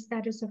what is the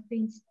status of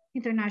the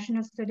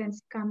international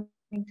students coming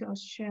to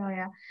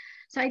Australia?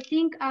 So I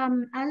think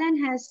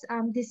Alan has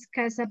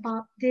discussed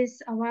about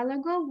this a while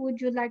ago.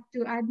 Would you like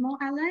to add more,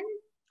 Alan?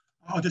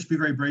 I'll just be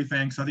very brief,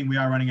 Anne, because I think we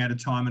are running out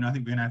of time, and I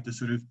think we're going to have to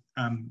sort of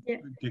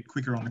get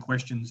quicker on the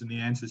questions and the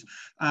answers.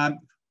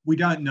 We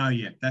don't know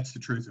yet. That's the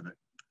truth of it.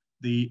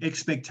 The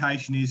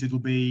expectation is it'll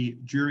be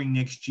during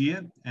next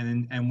year,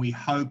 and we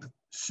hope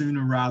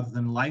sooner rather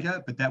than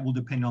later, but that will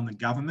depend on the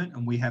government,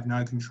 and we have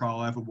no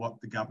control over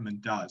what the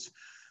government does.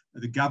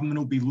 The government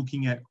will be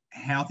looking at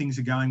how things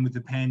are going with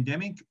the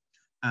pandemic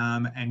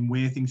and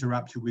where things are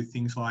up to with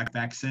things like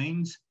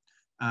vaccines.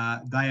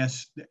 They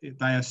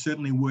are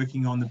certainly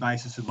working on the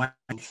basis of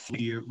last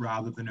year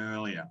rather than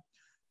earlier.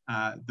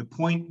 The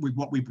point with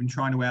what we've been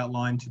trying to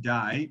outline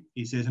today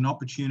is there's an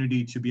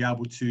opportunity to be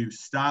able to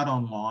start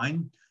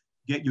online,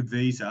 get your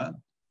visa,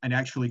 and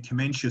actually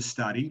commence your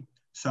study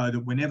so that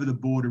whenever the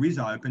border is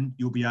open,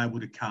 you'll be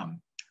able to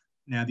come.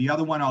 Now, the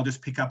other one I'll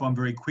just pick up on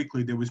very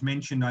quickly, there was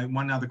mentioned,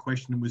 one other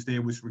question that was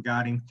there was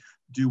regarding,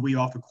 do we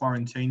offer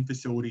quarantine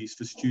facilities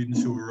for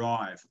students who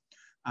arrive?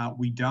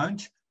 We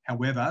don't.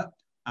 However,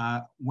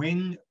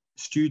 when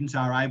students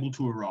are able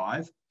to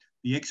arrive,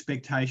 the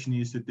expectation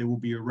is that there will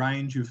be a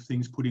range of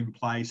things put in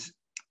place,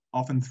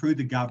 often through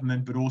the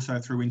government, but also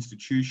through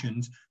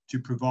institutions, to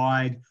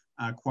provide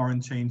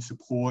quarantine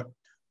support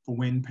for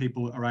when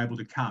people are able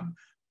to come.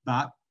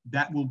 But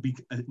that will be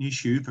an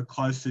issue for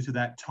closer to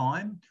that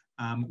time.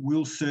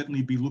 We'll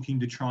certainly be looking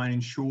to try and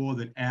ensure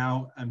that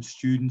our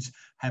students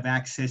have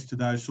access to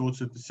those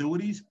sorts of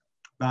facilities.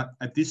 But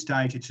at this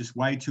stage, it's just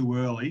way too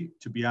early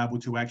to be able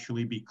to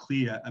actually be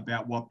clear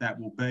about what that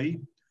will be.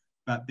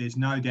 but there's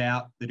no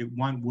doubt that it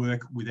won't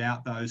work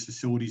without those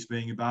facilities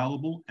being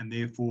available, and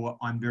therefore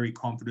I'm very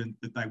confident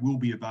that they will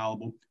be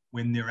available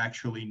when they're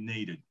actually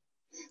needed.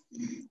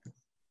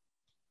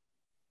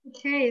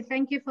 Okay,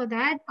 thank you for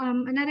that.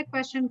 Another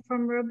question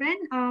from Ruben.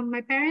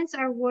 My parents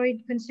are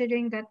worried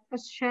considering that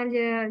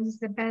Australia is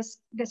the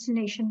best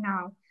destination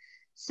now.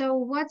 So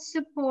what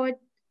support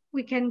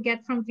we can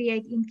get from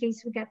VIT in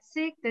case we get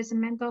sick? There's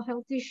mental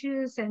health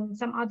issues and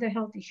some other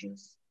health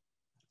issues.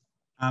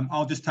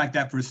 I'll just take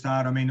that for a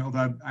start. I mean,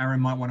 although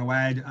Aaron might want to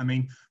add, I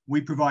mean,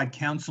 we provide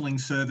counselling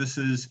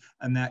services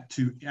and that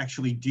to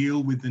actually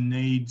deal with the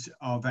needs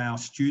of our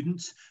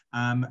students.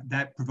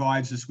 That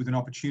provides us with an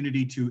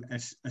opportunity to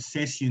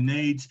assess your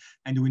needs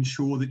and to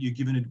ensure that you're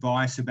given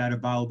advice about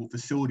available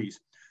facilities.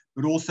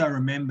 But also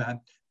remember,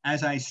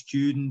 as a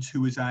student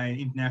who is an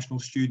international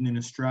student in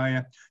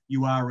Australia,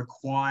 you are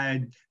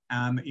required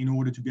in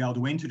order to be able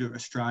to enter to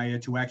Australia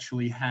to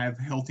actually have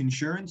health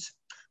insurance,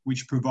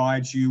 which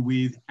provides you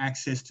with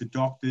access to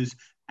doctors,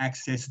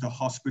 access to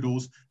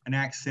hospitals, and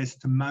access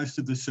to most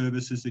of the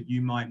services that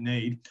you might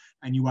need.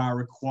 And you are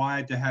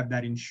required to have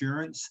that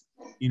insurance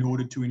in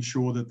order to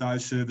ensure that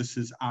those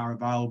services are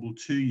available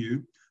to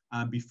you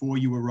before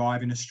you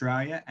arrive in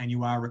Australia, and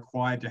you are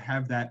required to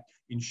have that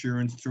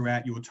insurance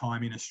throughout your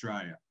time in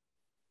Australia.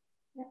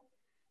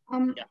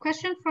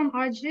 Question from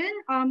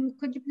Arjun.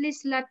 Could you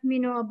please let me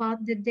know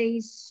about the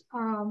days,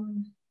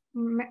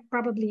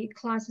 probably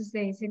classes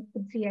days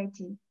with VIT?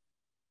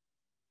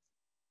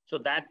 So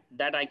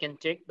that I can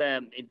check.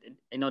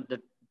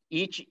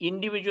 Each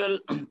individual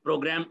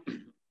program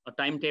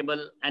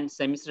timetable and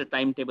semester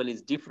timetable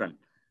is different.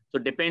 So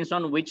it depends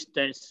on which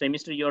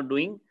semester you're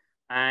doing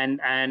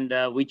and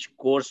which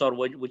course or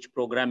which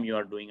program you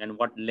are doing and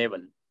what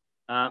level.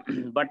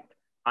 But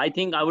I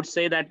think I would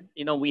say that,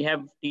 we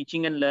have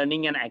teaching and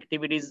learning and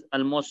activities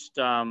almost,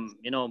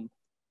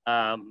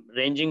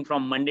 ranging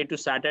from Monday to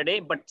Saturday,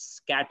 but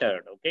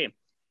scattered, okay?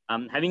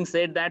 Having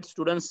said that,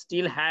 students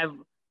still have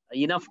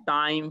enough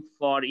time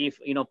for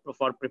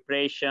for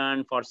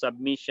preparation, for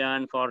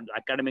submission, for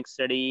academic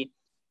study,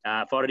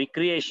 for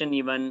recreation,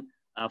 even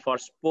for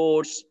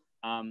sports,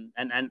 and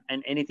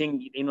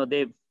anything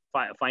they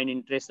find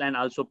interest, and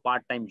also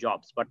part-time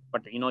jobs. But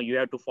you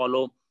have to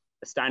follow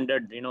the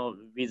standard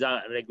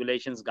visa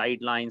regulations,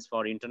 guidelines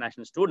for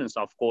international students,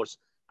 of course.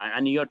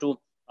 And you have to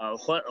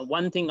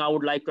one thing I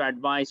would like to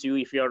advise you,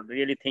 if you're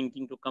really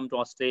thinking to come to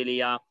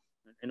Australia,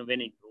 when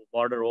the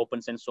border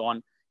opens and so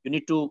on, you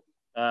need to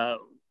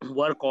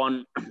work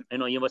on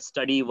your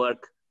study,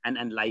 work,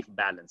 and life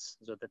balance.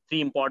 So the three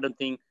important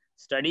things: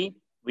 study,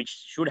 which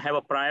should have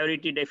a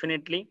priority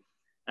definitely,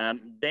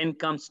 then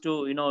comes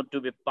to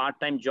to be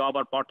part-time job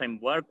or part-time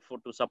work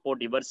to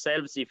support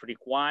yourselves if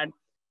required,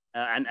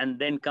 and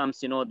then comes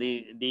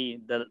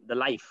the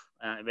life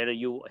where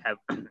you have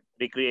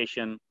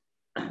recreation,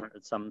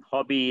 some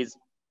hobbies,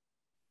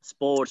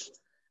 sports,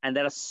 and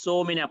there are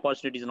so many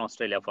opportunities in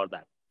Australia for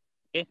that.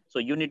 Okay, so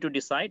you need to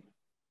decide,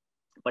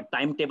 but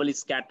timetable is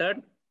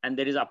scattered, and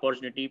there is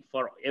opportunity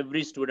for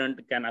every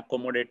student can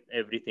accommodate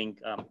everything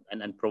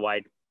and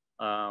provide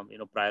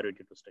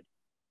priority to study.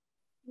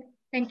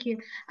 Thank you.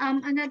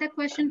 Another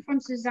question from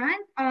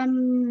Suzanne.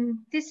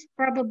 This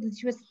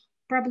was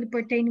probably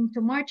pertaining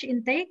to March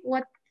intake.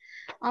 What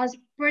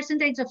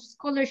percentage of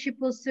scholarship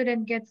will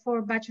student get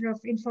for Bachelor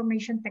of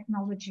Information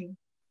Technology?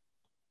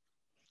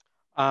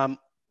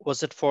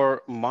 Was it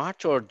for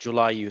March or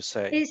July, you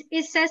say?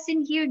 It says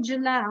in here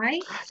July.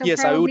 So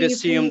yes, I would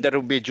assume that it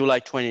would be July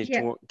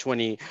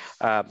 2020,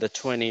 the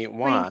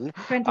 21.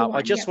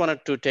 I just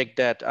wanted to take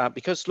that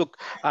because look,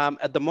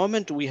 at the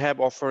moment we have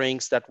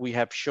offerings that we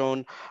have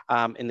shown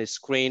in the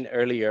screen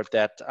earlier,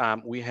 that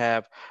we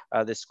have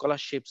the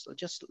scholarships.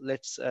 Just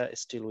let's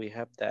still we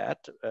have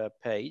that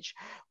page.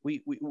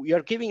 We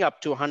are giving up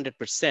to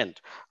 100%,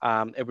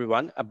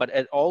 everyone, but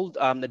it all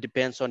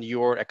depends on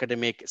your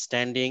academic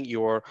standing,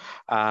 your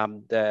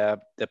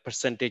the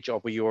percentage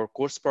of your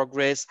course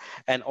progress,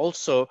 and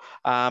also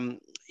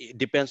it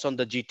depends on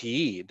the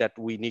GTE that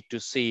we need to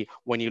see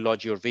when you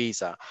lodge your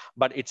visa.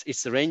 But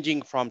it's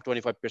ranging from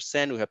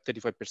 25%, we have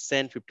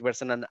 35%,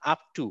 50%, and up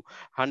to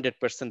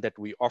 100% that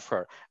we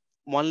offer,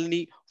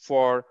 only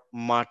for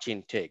March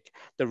intake.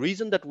 The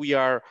reason that we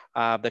are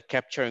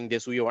capturing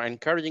this, we are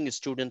encouraging a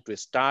student to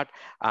start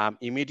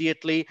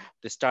immediately,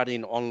 to start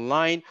in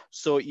online.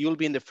 So you'll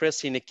be in the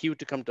first in a queue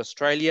to come to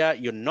Australia.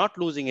 You're not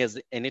losing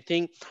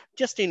anything.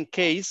 Just in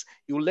case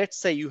let's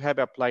say you have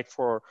applied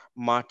for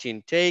March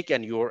intake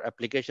and your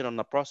application on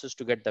the process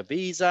to get the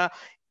visa,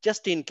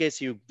 just in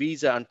case your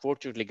visa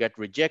unfortunately get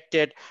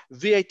rejected,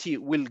 VIT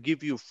will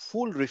give you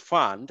full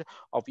refund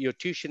of your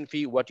tuition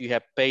fee, what you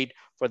have paid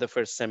for the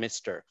first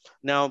semester.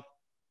 Now,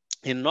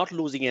 You're not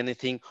losing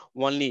anything.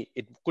 Only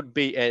it could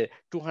be a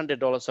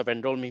 $200 of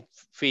enrollment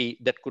fee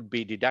that could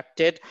be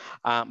deducted,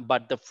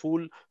 but the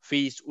full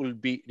fees will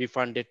be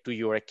refunded to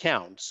your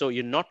account. So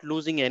you're not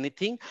losing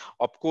anything.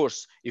 Of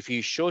course, if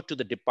you show to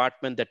the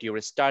department that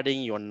you're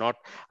studying, you're not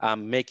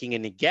making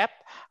any gap,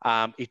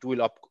 it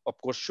will of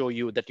course show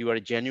you that you are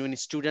a genuine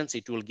student.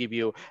 It will give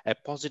you a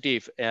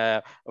positive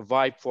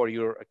vibe for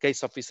your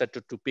case officer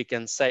to pick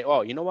and say,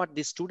 oh, you know what,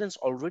 these students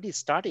already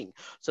studying.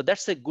 So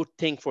that's a good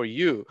thing for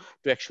you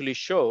to actually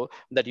show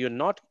that you're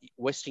not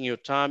wasting your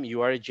time.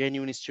 You are a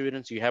genuine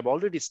student. You have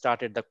already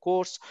started the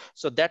course.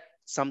 So that's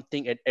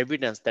something, an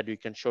evidence that you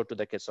can show to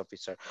the case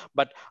officer.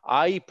 But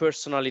I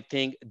personally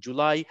think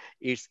July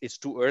is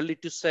too early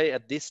to say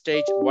at this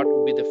stage what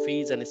will be the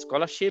fees and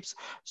scholarships.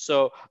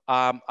 So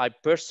I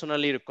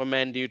personally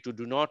recommend you to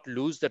do not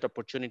lose that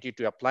opportunity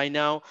to apply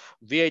now.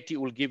 VIT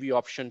will give you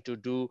option to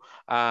do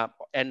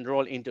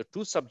enroll into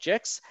 2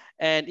 subjects,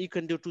 and you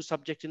can do 2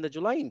 subjects in the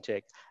July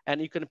intake,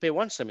 and you can pay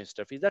 1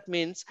 semester fee. That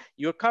means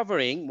you're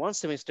covering 1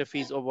 semester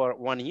fees over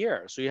 1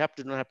 year. So you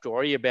don't have to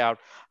worry about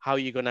how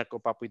you're gonna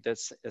cope up with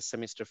this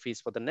semester fees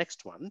for the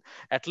next one.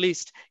 At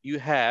least you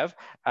have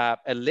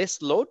a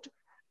less load,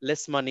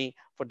 less money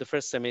for the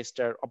first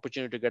semester,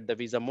 opportunity to get the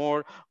visa,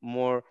 more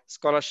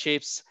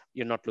scholarships.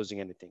 You're not losing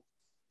anything.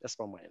 That's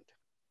from my end.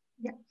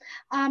 Yeah,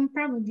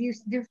 probably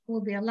this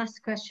will be a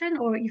last question,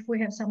 or if we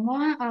have some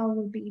more,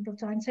 we'll be able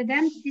to answer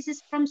them. This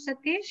is from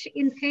Satish.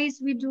 In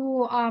case we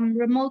do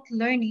remote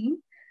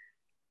learning,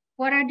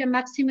 what are the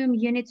maximum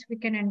units we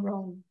can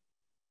enroll?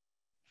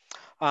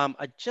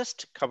 I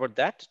just covered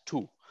that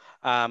too.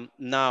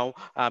 Now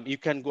you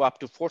can go up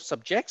to 4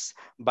 subjects,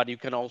 but you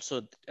can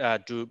also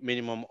do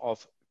minimum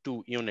of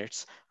 2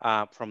 units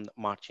from the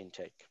March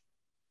intake,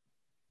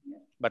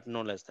 but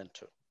no less than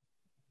 2.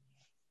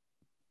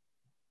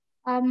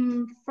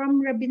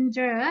 From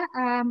Rabindra,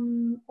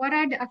 what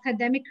are the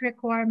academic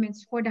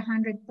requirements for the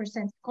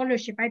 100%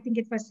 scholarship? I think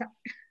it was,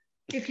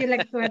 if you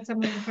like to add some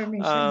more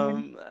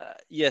information.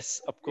 Yes,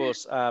 of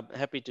course,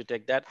 happy to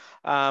take that.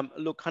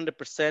 Look,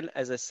 100%,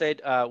 as I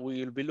said,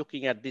 we will be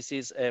looking at, this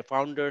is a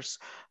founders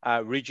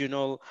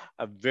regional,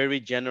 very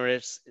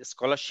generous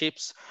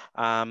scholarships.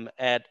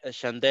 At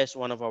Shandesh,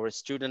 one of our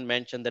students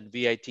mentioned that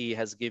VIT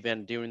has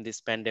given during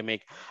this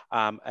pandemic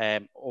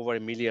over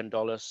 $1 million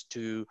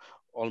to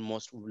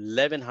almost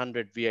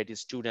 1,100 VIT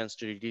students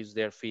to reduce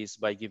their fees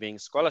by giving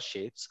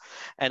scholarships.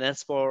 And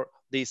as for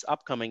this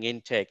upcoming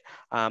intake,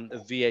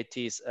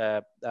 VIT's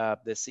the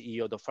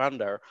CEO, the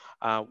founder,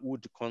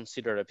 would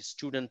consider a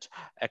student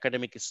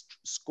academic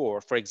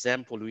score. For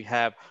example, we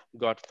have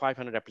got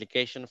 500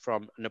 applications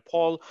from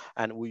Nepal,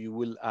 and we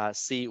will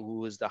see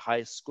who is the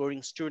highest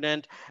scoring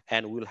student,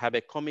 and we'll have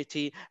a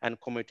committee, and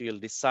committee will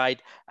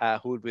decide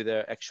who will be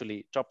the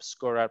actually top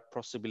scorer.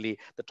 Possibly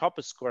the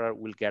top scorer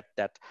will get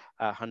that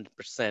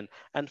 100%,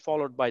 and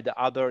followed by the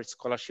other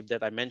scholarship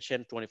that I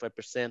mentioned,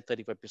 25%,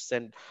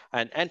 35%,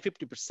 and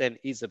 50%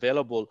 is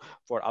available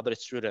for other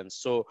students.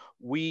 So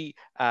we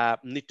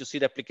need to see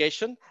the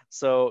application.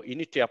 So you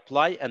need to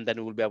apply, and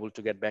then we'll be able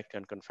to get back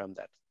and confirm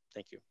that.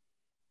 Thank you.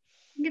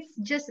 It's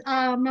just,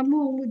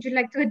 Mamu, would you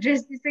like to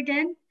address this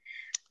again?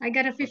 I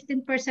got a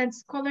 15%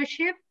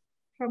 scholarship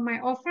from my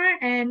offer,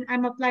 and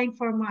I'm applying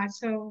for March.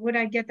 So would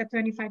I get the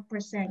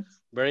 25%?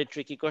 Very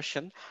tricky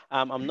question.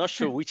 I'm not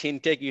sure which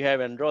intake you have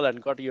enrolled and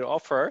got your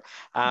offer.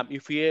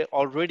 If you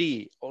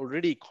already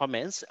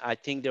comments, I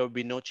think there will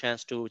be no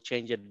chance to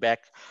change it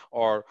back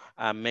or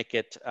make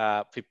it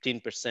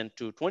 15%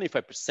 to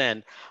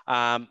 25%.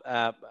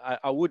 I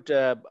would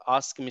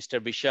ask Mr.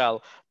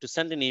 Vishal to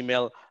send an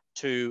email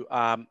to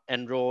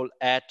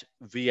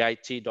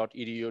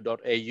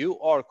enroll@vit.edu.au,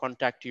 or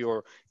contact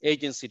your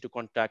agency to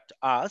contact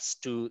us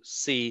to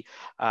see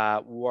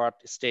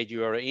what stage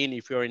you are in.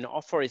 If you're in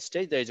offer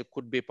stage, there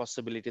could be a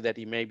possibility that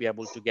you may be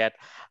able to get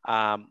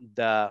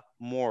the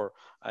more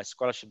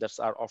scholarship that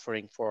are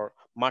offering for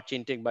March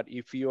intake. But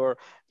if your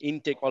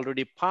intake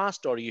already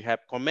passed or you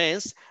have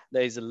commenced,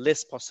 there is a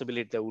less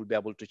possibility that we'll be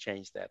able to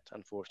change that,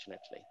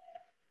 unfortunately.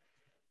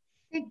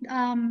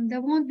 There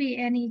won't be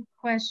any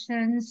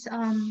questions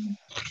on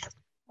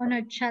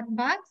our chat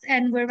box,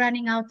 and we're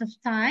running out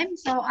of time.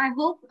 So I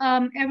hope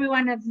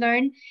everyone has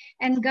learned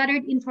and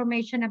gathered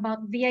information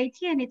about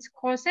VIT and its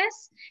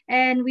courses.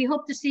 And we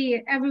hope to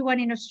see everyone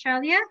in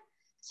Australia.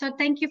 So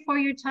thank you for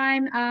your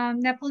time,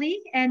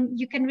 Nepali. And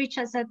you can reach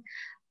us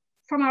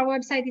from our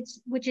website,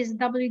 which is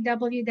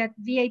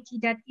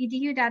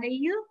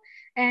www.vit.edu.au.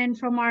 And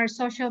from our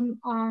social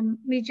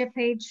media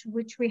page,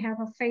 which we have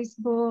a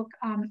Facebook,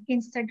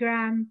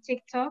 Instagram,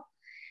 TikTok.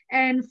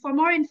 And for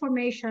more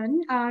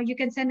information, you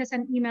can send us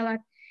an email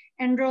at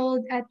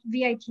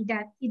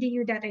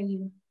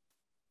enrolled@vit.edu.au.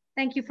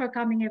 Thank you for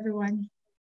coming, everyone.